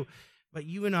you, but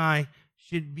you and I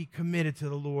should be committed to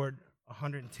the Lord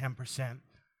 110%.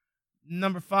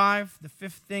 Number 5, the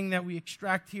fifth thing that we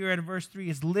extract here out of verse 3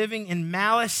 is living in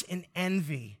malice and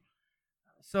envy.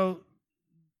 So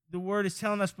the word is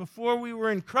telling us before we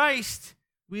were in Christ,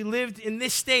 we lived in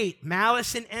this state,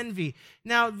 malice and envy.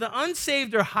 Now, the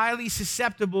unsaved are highly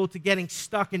susceptible to getting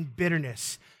stuck in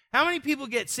bitterness. How many people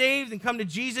get saved and come to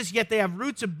Jesus, yet they have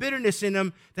roots of bitterness in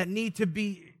them that need to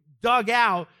be dug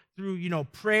out through,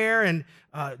 prayer and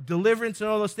deliverance and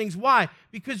all those things? Why?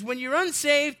 Because when you're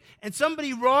unsaved and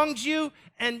somebody wrongs you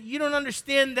and you don't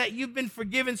understand that you've been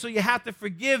forgiven, so you have to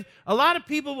forgive, a lot of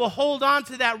people will hold on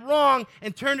to that wrong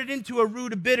and turn it into a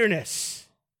root of bitterness.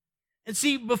 And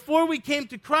see, before we came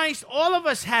to Christ, all of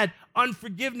us had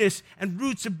unforgiveness and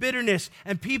roots of bitterness.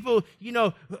 And people,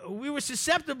 we were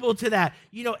susceptible to that,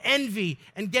 envy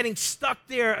and getting stuck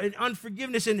there in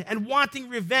unforgiveness and wanting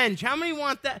revenge. How many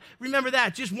want that? Remember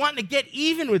that, just wanting to get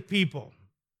even with people.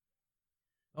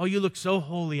 Oh, you look so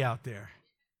holy out there.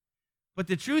 But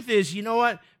the truth is, you know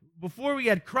what? Before we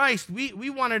had Christ,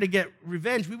 we wanted to get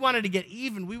revenge. We wanted to get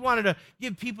even. We wanted to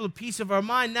give people a piece of our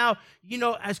mind. Now,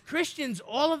 as Christians,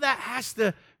 all of that has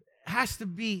to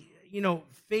be,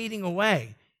 fading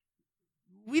away.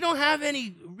 We don't have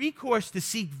any recourse to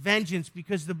seek vengeance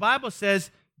because the Bible says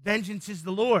vengeance is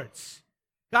the Lord's.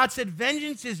 God said,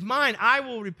 vengeance is mine, I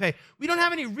will repay. We don't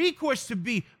have any recourse to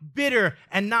be bitter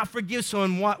and not forgive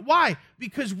someone. Why?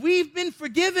 Because we've been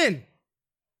forgiven.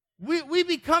 We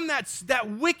become that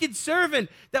wicked servant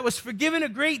that was forgiven a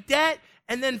great debt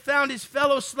and then found his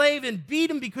fellow slave and beat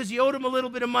him because he owed him a little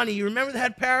bit of money. You remember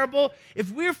that parable?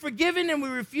 If we're forgiven and we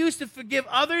refuse to forgive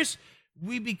others,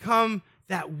 we become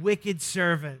that wicked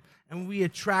servant and we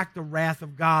attract the wrath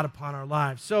of God upon our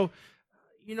lives. So,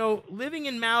 living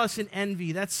in malice and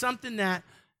envy, that's something that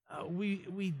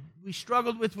we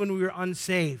struggled with when we were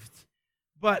unsaved.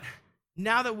 But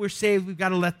now that we're saved, we've got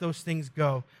to let those things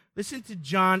go. Listen to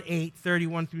John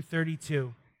 8:31 through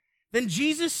 32. Then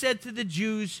Jesus said to the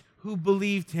Jews who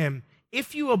believed him,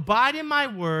 "If you abide in my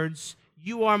words,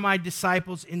 you are my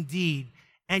disciples indeed,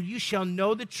 and you shall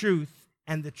know the truth,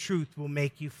 and the truth will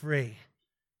make you free."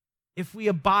 If we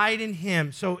abide in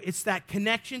him, so it's that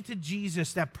connection to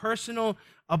Jesus, that personal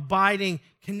abiding,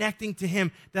 connecting to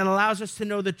him that allows us to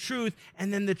know the truth,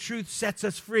 and then the truth sets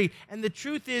us free. And the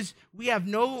truth is, we have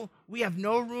no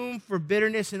room for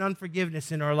bitterness and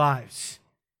unforgiveness in our lives.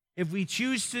 If we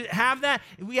choose to have that,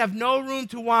 we have no room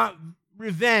to want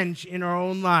revenge in our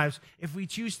own lives. If we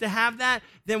choose to have that,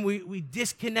 then we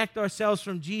disconnect ourselves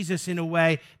from Jesus in a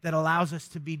way that allows us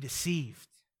to be deceived.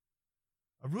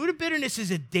 A root of bitterness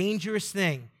is a dangerous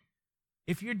thing.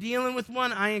 If you're dealing with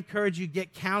one, I encourage you,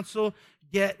 get counsel,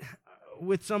 get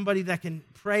with somebody that can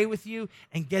pray with you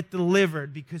and get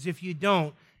delivered, because if you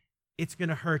don't, it's going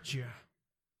to hurt you.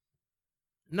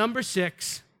 Number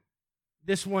 6,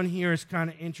 this one here is kind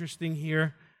of interesting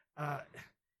here.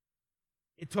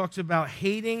 It talks about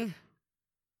hating,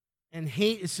 and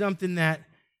hate is something that,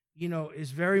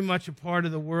 is very much a part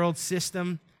of the world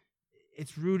system.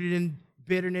 It's rooted in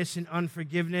bitterness and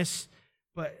unforgiveness,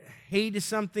 but hate is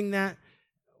something that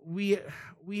we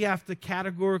have to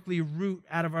categorically root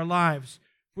out of our lives.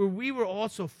 For we were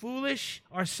also foolish,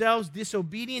 ourselves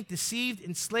disobedient, deceived,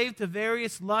 enslaved to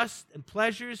various lusts and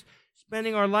pleasures,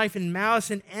 spending our life in malice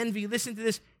and envy. Listen to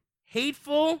this,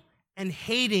 hateful and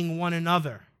hating one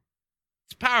another.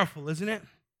 It's powerful, isn't it?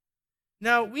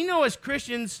 Now, we know as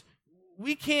Christians,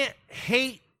 we can't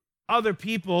hate other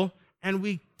people, and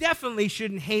we definitely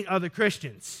shouldn't hate other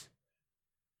Christians.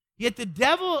 Yet the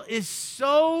devil is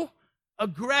so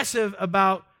aggressive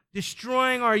about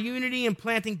destroying our unity and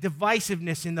planting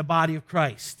divisiveness in the body of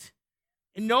Christ.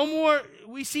 And no more,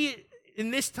 we see it in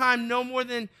this time no more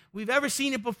than we've ever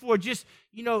seen it before. Just,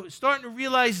 starting to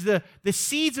realize the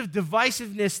seeds of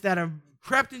divisiveness that have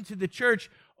crept into the church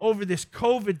over this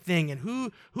COVID thing, and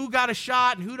who got a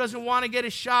shot and who doesn't want to get a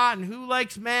shot, and who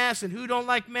likes masks and who don't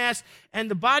like masks.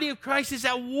 And the body of Christ is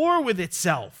at war with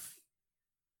itself.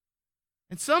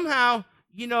 And somehow,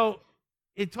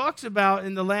 it talks about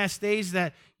in the last days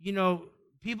that,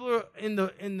 people in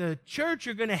the church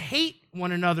are going to hate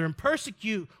one another and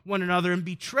persecute one another and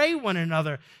betray one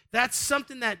another. That's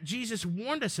something that Jesus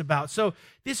warned us about. So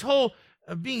this whole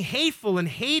being hateful and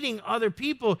hating other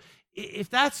people, if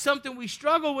that's something we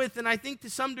struggle with, and I think to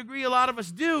some degree a lot of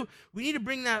us do, we need to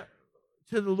bring that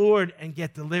to the Lord and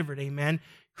get delivered, amen?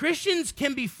 Christians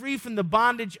can be free from the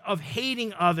bondage of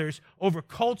hating others over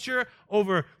culture,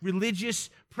 over religious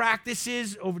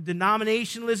practices, over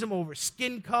denominationalism, over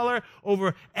skin color,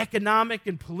 over economic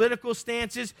and political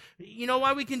stances. You know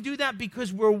why we can do that?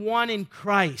 Because we're one in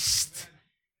Christ.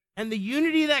 And the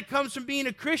unity that comes from being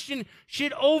a Christian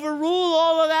should overrule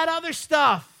all of that other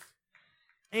stuff.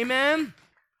 Amen?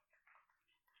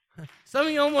 Some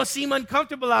of you almost seem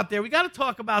uncomfortable out there. We got to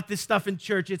talk about this stuff in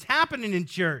church. It's happening in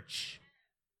church.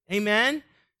 Amen?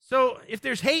 So if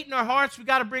there's hate in our hearts, we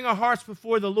got to bring our hearts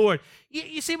before the Lord.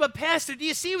 You see, but Pastor, do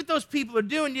you see what those people are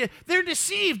doing? They're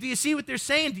deceived. Do you see what they're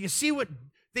saying? Do you see what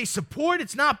they support?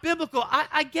 It's not biblical.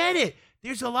 I get it.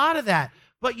 There's a lot of that.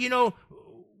 But,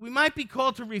 we might be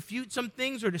called to refute some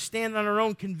things or to stand on our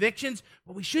own convictions,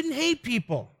 but we shouldn't hate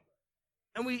people.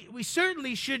 And we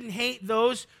certainly shouldn't hate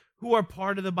those who are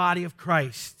part of the body of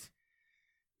Christ.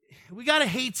 We got to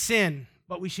hate sin,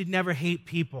 but we should never hate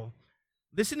people.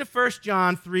 Listen to 1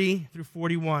 John 3 through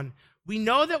 41. We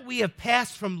know that we have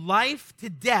passed from life to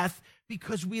death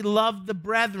because we love the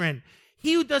brethren.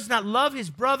 He who does not love his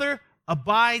brother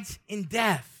abides in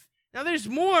death. Now there's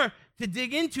more to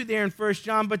dig into there in 1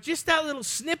 John, but just that little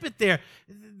snippet there,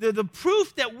 the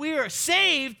proof that we're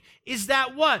saved is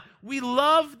that what? We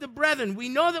love the brethren. We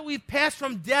know that we've passed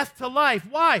from death to life.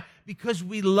 Why? Because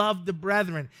we love the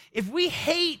brethren. If we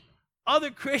hate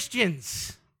other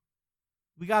Christians,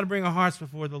 we got to bring our hearts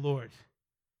before the Lord.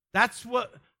 That's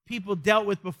what people dealt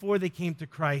with before they came to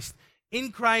Christ.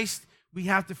 In Christ, we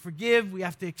have to forgive. We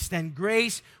have to extend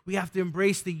grace. We have to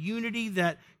embrace the unity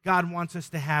that God wants us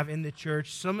to have in the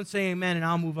church. Someone say amen, and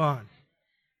I'll move on.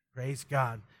 Praise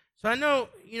God. So I know,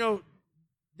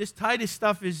 this Titus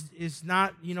stuff is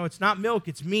not, it's not milk,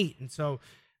 it's meat. And so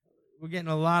we're getting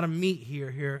a lot of meat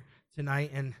here tonight,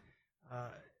 and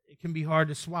it can be hard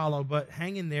to swallow, but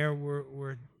hang in there.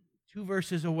 We're 2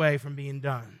 verses away from being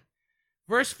done.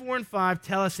 Verse 4 and 5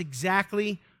 tell us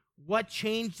exactly what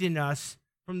changed in us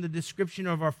from the description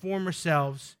of our former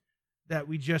selves that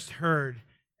we just heard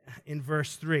in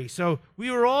verse 3. So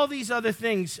we were all these other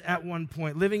things at one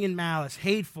point, living in malice,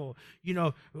 hateful.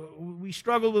 We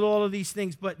struggled with all of these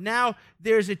things, but now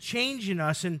there's a change in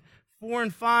us, and 4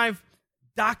 and 5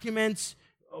 documents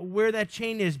where that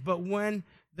change is. But when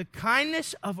the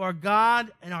kindness of our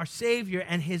God and our Savior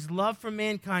and his love for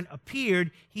mankind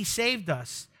appeared, he saved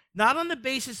us, not on the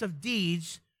basis of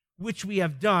deeds which we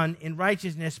have done in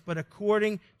righteousness, but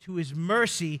according to his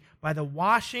mercy by the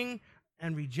washing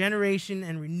and regeneration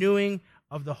and renewing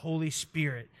of the Holy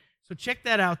Spirit. So check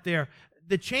that out there.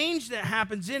 The change that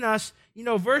happens in us,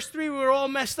 verse 3, we were all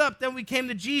messed up. Then we came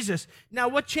to Jesus. Now,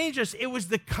 what changed us? It was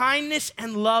the kindness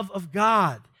and love of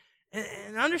God.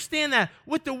 And understand that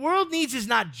what the world needs is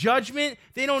not judgment.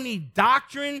 They don't need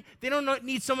doctrine. They don't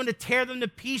need someone to tear them to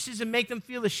pieces and make them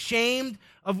feel ashamed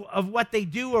of what they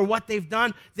do or what they've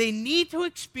done. They need to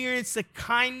experience the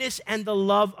kindness and the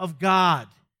love of God.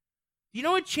 You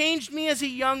know what changed me as a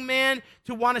young man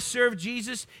to want to serve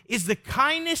Jesus? Is the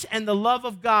kindness and the love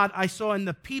of God I saw in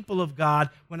the people of God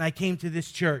when I came to this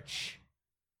church.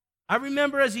 I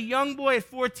remember as a young boy at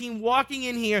 14 walking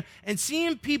in here and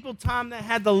seeing people, Tom, that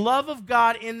had the love of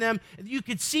God in them. You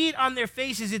could see it on their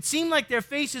faces. It seemed like their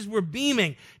faces were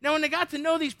beaming. Now, when I got to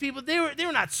know these people, they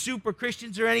were not super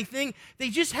Christians or anything. They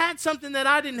just had something that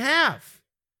I didn't have.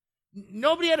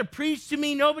 Nobody had to preach to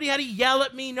me. Nobody had to yell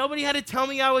at me. Nobody had to tell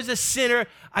me I was a sinner.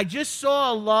 I just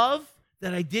saw a love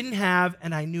that I didn't have,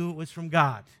 and I knew it was from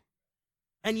God.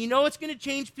 And you know what's going to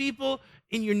change people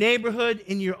in your neighborhood,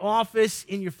 in your office,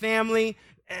 in your family,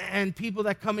 and people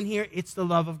that come in here? It's the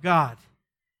love of God.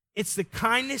 It's the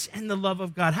kindness and the love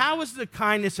of God. How was the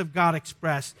kindness of God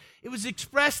expressed? It was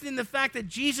expressed in the fact that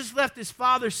Jesus left his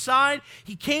Father's side.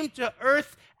 He came to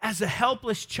earth as a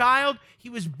helpless child. He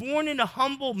was born in a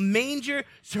humble manger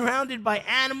surrounded by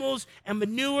animals and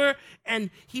manure,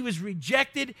 and he was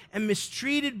rejected and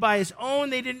mistreated by his own.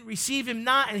 They didn't receive him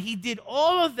not, and he did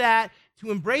all of that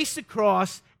to embrace the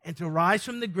cross and to rise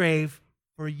from the grave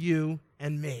for you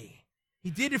and me.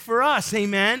 He did it for us,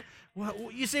 amen? Well,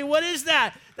 you say, what is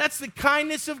that? That's the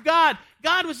kindness of God.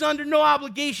 God was under no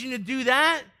obligation to do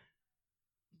that.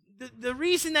 The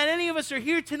reason that any of us are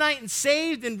here tonight and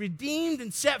saved and redeemed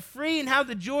and set free and have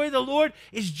the joy of the Lord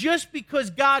is just because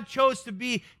God chose to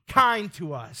be kind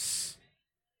to us.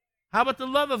 How about the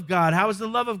love of God? How is the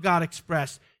love of God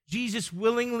expressed? Jesus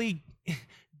willingly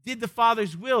did the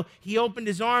Father's will. He opened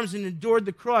his arms and endured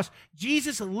the cross.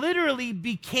 Jesus literally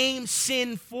became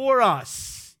sin for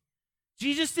us.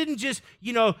 Jesus didn't just,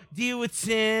 deal with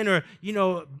sin or,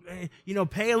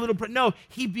 pay a little. No,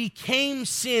 he became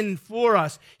sin for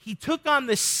us. He took on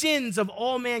the sins of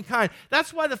all mankind.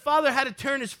 That's why the Father had to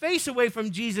turn his face away from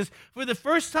Jesus. For the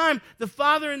first time, the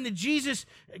Father and the Jesus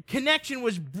connection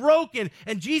was broken,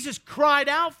 and Jesus cried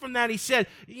out from that. He said,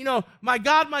 my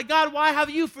God, why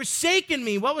have you forsaken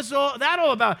me? What was that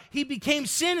all about? He became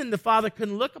sin, and the Father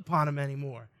couldn't look upon him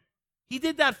anymore. He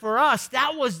did that for us.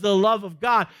 That was the love of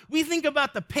God. We think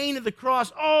about the pain of the cross.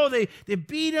 Oh, they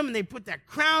beat him and they put that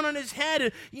crown on his head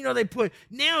and, they put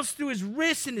nails through his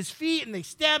wrists and his feet and they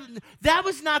stabbed him. That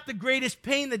was not the greatest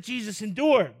pain that Jesus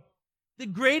endured. The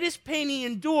greatest pain he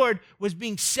endured was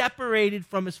being separated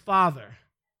from his Father.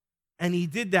 And he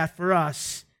did that for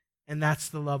us, and that's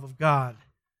the love of God.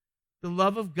 The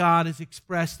love of God is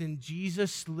expressed in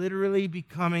Jesus literally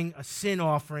becoming a sin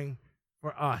offering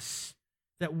for us,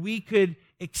 that we could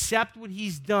accept what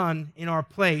he's done in our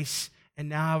place and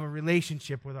now have a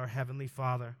relationship with our Heavenly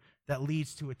Father that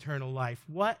leads to eternal life.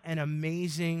 What an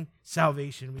amazing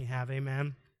salvation we have,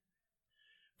 amen?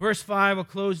 Verse 5, I'll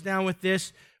close down with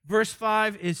this. Verse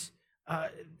 5 is,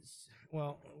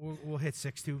 we'll hit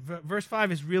 6 too. Verse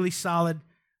 5 is really solid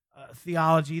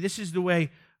theology. This is the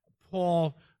way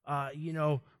Paul,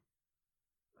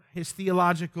 his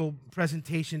theological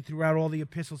presentation throughout all the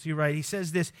epistles he writes. He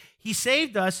says this: he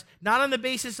saved us not on the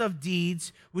basis of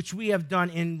deeds which we have done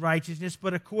in righteousness,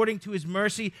 but according to his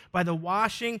mercy by the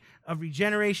washing of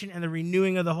regeneration and the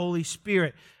renewing of the Holy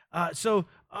Spirit.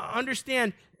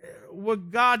 Understand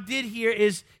what God did here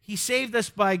is he saved us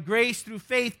by grace through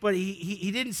faith, but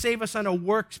he didn't save us on a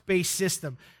works-based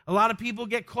system. A lot of people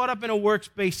get caught up in a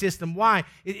works-based system. Why?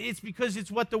 It's because it's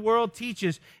what the world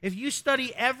teaches. If you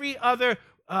study every other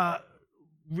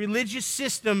religious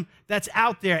system that's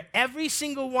out there, every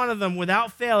single one of them,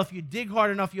 without fail, if you dig hard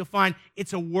enough, you'll find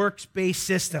it's a works-based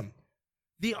system.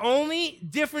 The only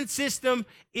different system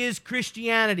is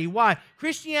Christianity. Why?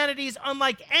 Christianity is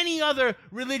unlike any other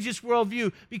religious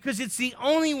worldview because it's the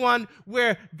only one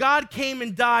where God came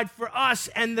and died for us,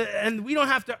 and we don't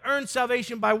have to earn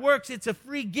salvation by works. It's a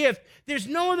free gift. There's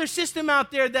no other system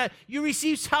out there that you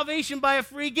receive salvation by a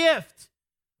free gift.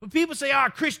 When people say,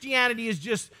 Christianity is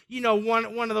just,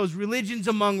 one of those religions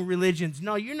among religions.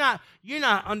 No, you're not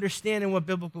understanding what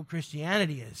biblical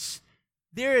Christianity is.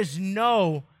 There is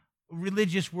no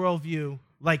religious worldview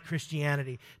like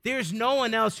Christianity. There's no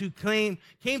one else who came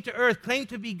to earth, claimed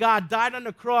to be God, died on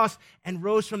the cross, and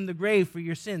rose from the grave for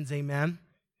your sins. Amen?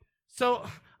 So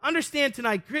understand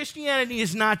tonight, Christianity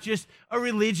is not just a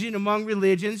religion among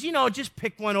religions. Just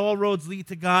pick one, all roads lead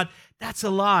to God. That's a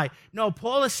lie. No,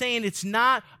 Paul is saying it's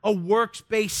not a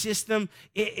works-based system.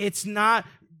 It's not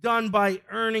done by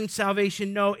earning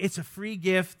salvation. No, it's a free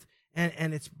gift,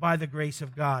 and it's by the grace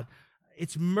of God.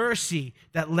 It's mercy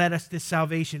that led us to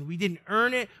salvation. We didn't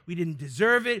earn it. We didn't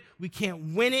deserve it. We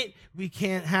can't win it. We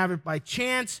can't have it by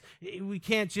chance. We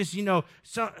can't just,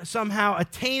 somehow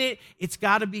attain it. It's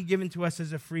got to be given to us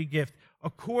as a free gift.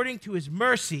 According to his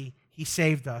mercy, he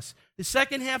saved us. The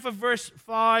second half of verse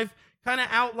 5 kind of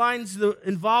outlines the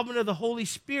involvement of the Holy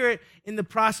Spirit in the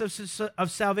process of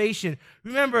salvation.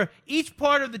 Remember, each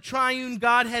part of the triune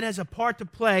Godhead has a part to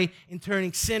play in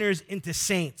turning sinners into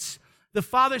saints. The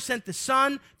Father sent the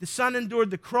Son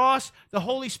endured the cross, the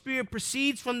Holy Spirit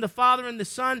proceeds from the Father and the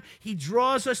Son. He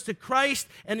draws us to Christ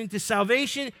and into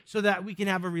salvation so that we can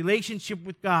have a relationship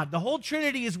with God. The whole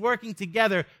Trinity is working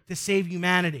together to save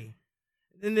humanity.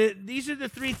 And these are the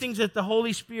three things that the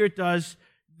Holy Spirit does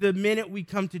the minute we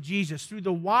come to Jesus, through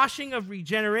the washing of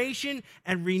regeneration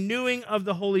and renewing of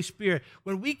the Holy Spirit.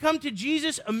 When we come to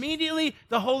Jesus, immediately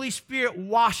the Holy Spirit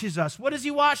washes us. What does he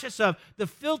wash us of? The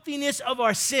filthiness of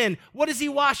our sin. What does he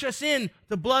wash us in?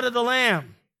 The blood of the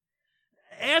Lamb.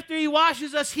 After he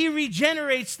washes us, he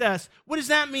regenerates us. What does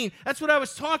that mean? That's what I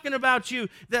was talking about you,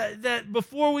 that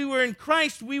before we were in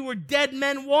Christ, we were dead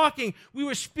men walking. We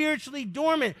were spiritually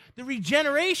dormant. The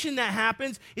regeneration that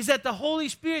happens is that the Holy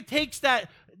Spirit takes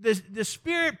the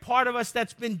spirit part of us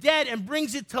that's been dead and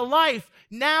brings it to life.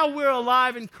 Now we're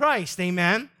alive in Christ.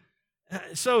 Amen?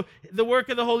 So the work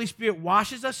of the Holy Spirit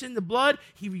washes us in the blood.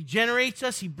 He regenerates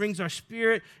us. He brings our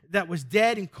spirit that was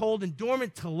dead and cold and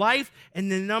dormant to life. And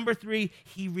then number three,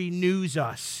 he renews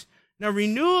us. Now,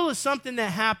 renewal is something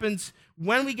that happens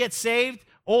when we get saved.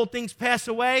 Old things pass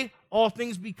away. All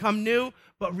things become new.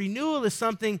 But renewal is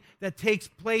something that takes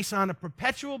place on a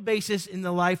perpetual basis in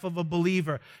the life of a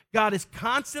believer. God is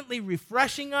constantly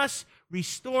refreshing us,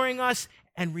 restoring us,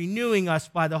 and renewing us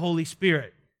by the Holy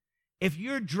Spirit. If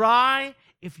you're dry,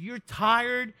 if you're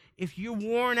tired, if you're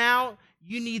worn out,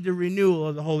 you need the renewal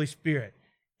of the Holy Spirit.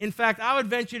 In fact, I would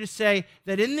venture to say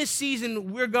that in this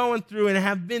season we're going through and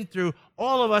have been through,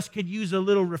 all of us could use a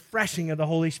little refreshing of the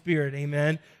Holy Spirit,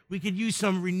 amen? We could use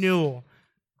some renewal,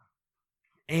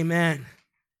 amen.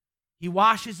 He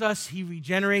washes us, he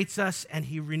regenerates us, and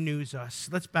he renews us.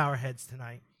 Let's bow our heads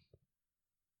tonight.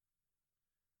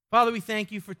 Father, we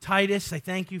thank you for Titus. I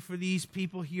thank you for these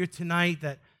people here tonight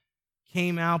that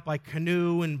came out by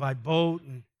canoe and by boat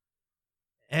and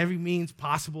every means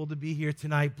possible to be here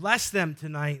tonight. Bless them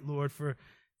tonight, Lord, for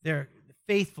their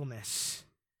faithfulness.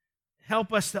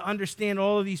 Help us to understand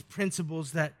all of these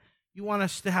principles that you want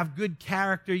us to have good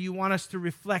character. You want us to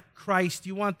reflect Christ.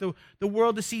 You want the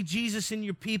world to see Jesus in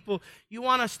your people. You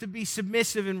want us to be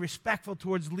submissive and respectful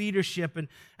towards leadership. And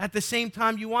at the same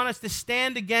time, you want us to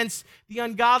stand against the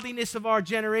ungodliness of our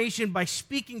generation by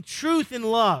speaking truth in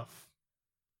love.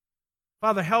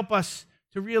 Father, help us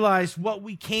to realize what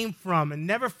we came from and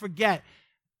never forget,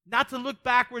 not to look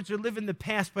backwards or live in the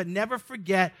past, but never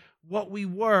forget what we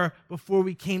were before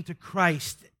we came to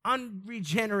Christ.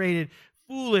 Unregenerated,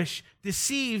 foolish,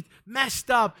 deceived, messed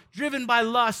up, driven by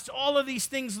lusts, all of these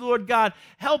things, Lord God.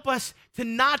 Help us to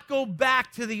not go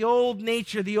back to the old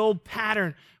nature, the old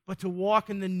pattern, but to walk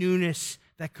in the newness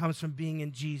that comes from being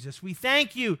in Jesus. We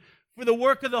thank you for the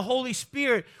work of the Holy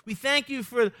Spirit. We thank you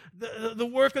for the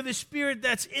work of the Spirit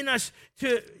that's in us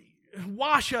to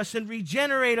wash us and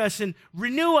regenerate us and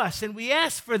renew us, and we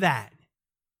ask for that.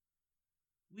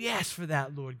 We ask for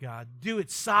that, Lord God. Do it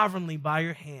sovereignly by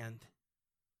your hand.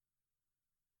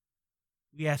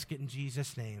 We ask it in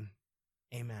Jesus' name.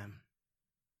 Amen.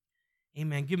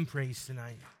 Amen. Give him praise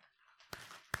tonight.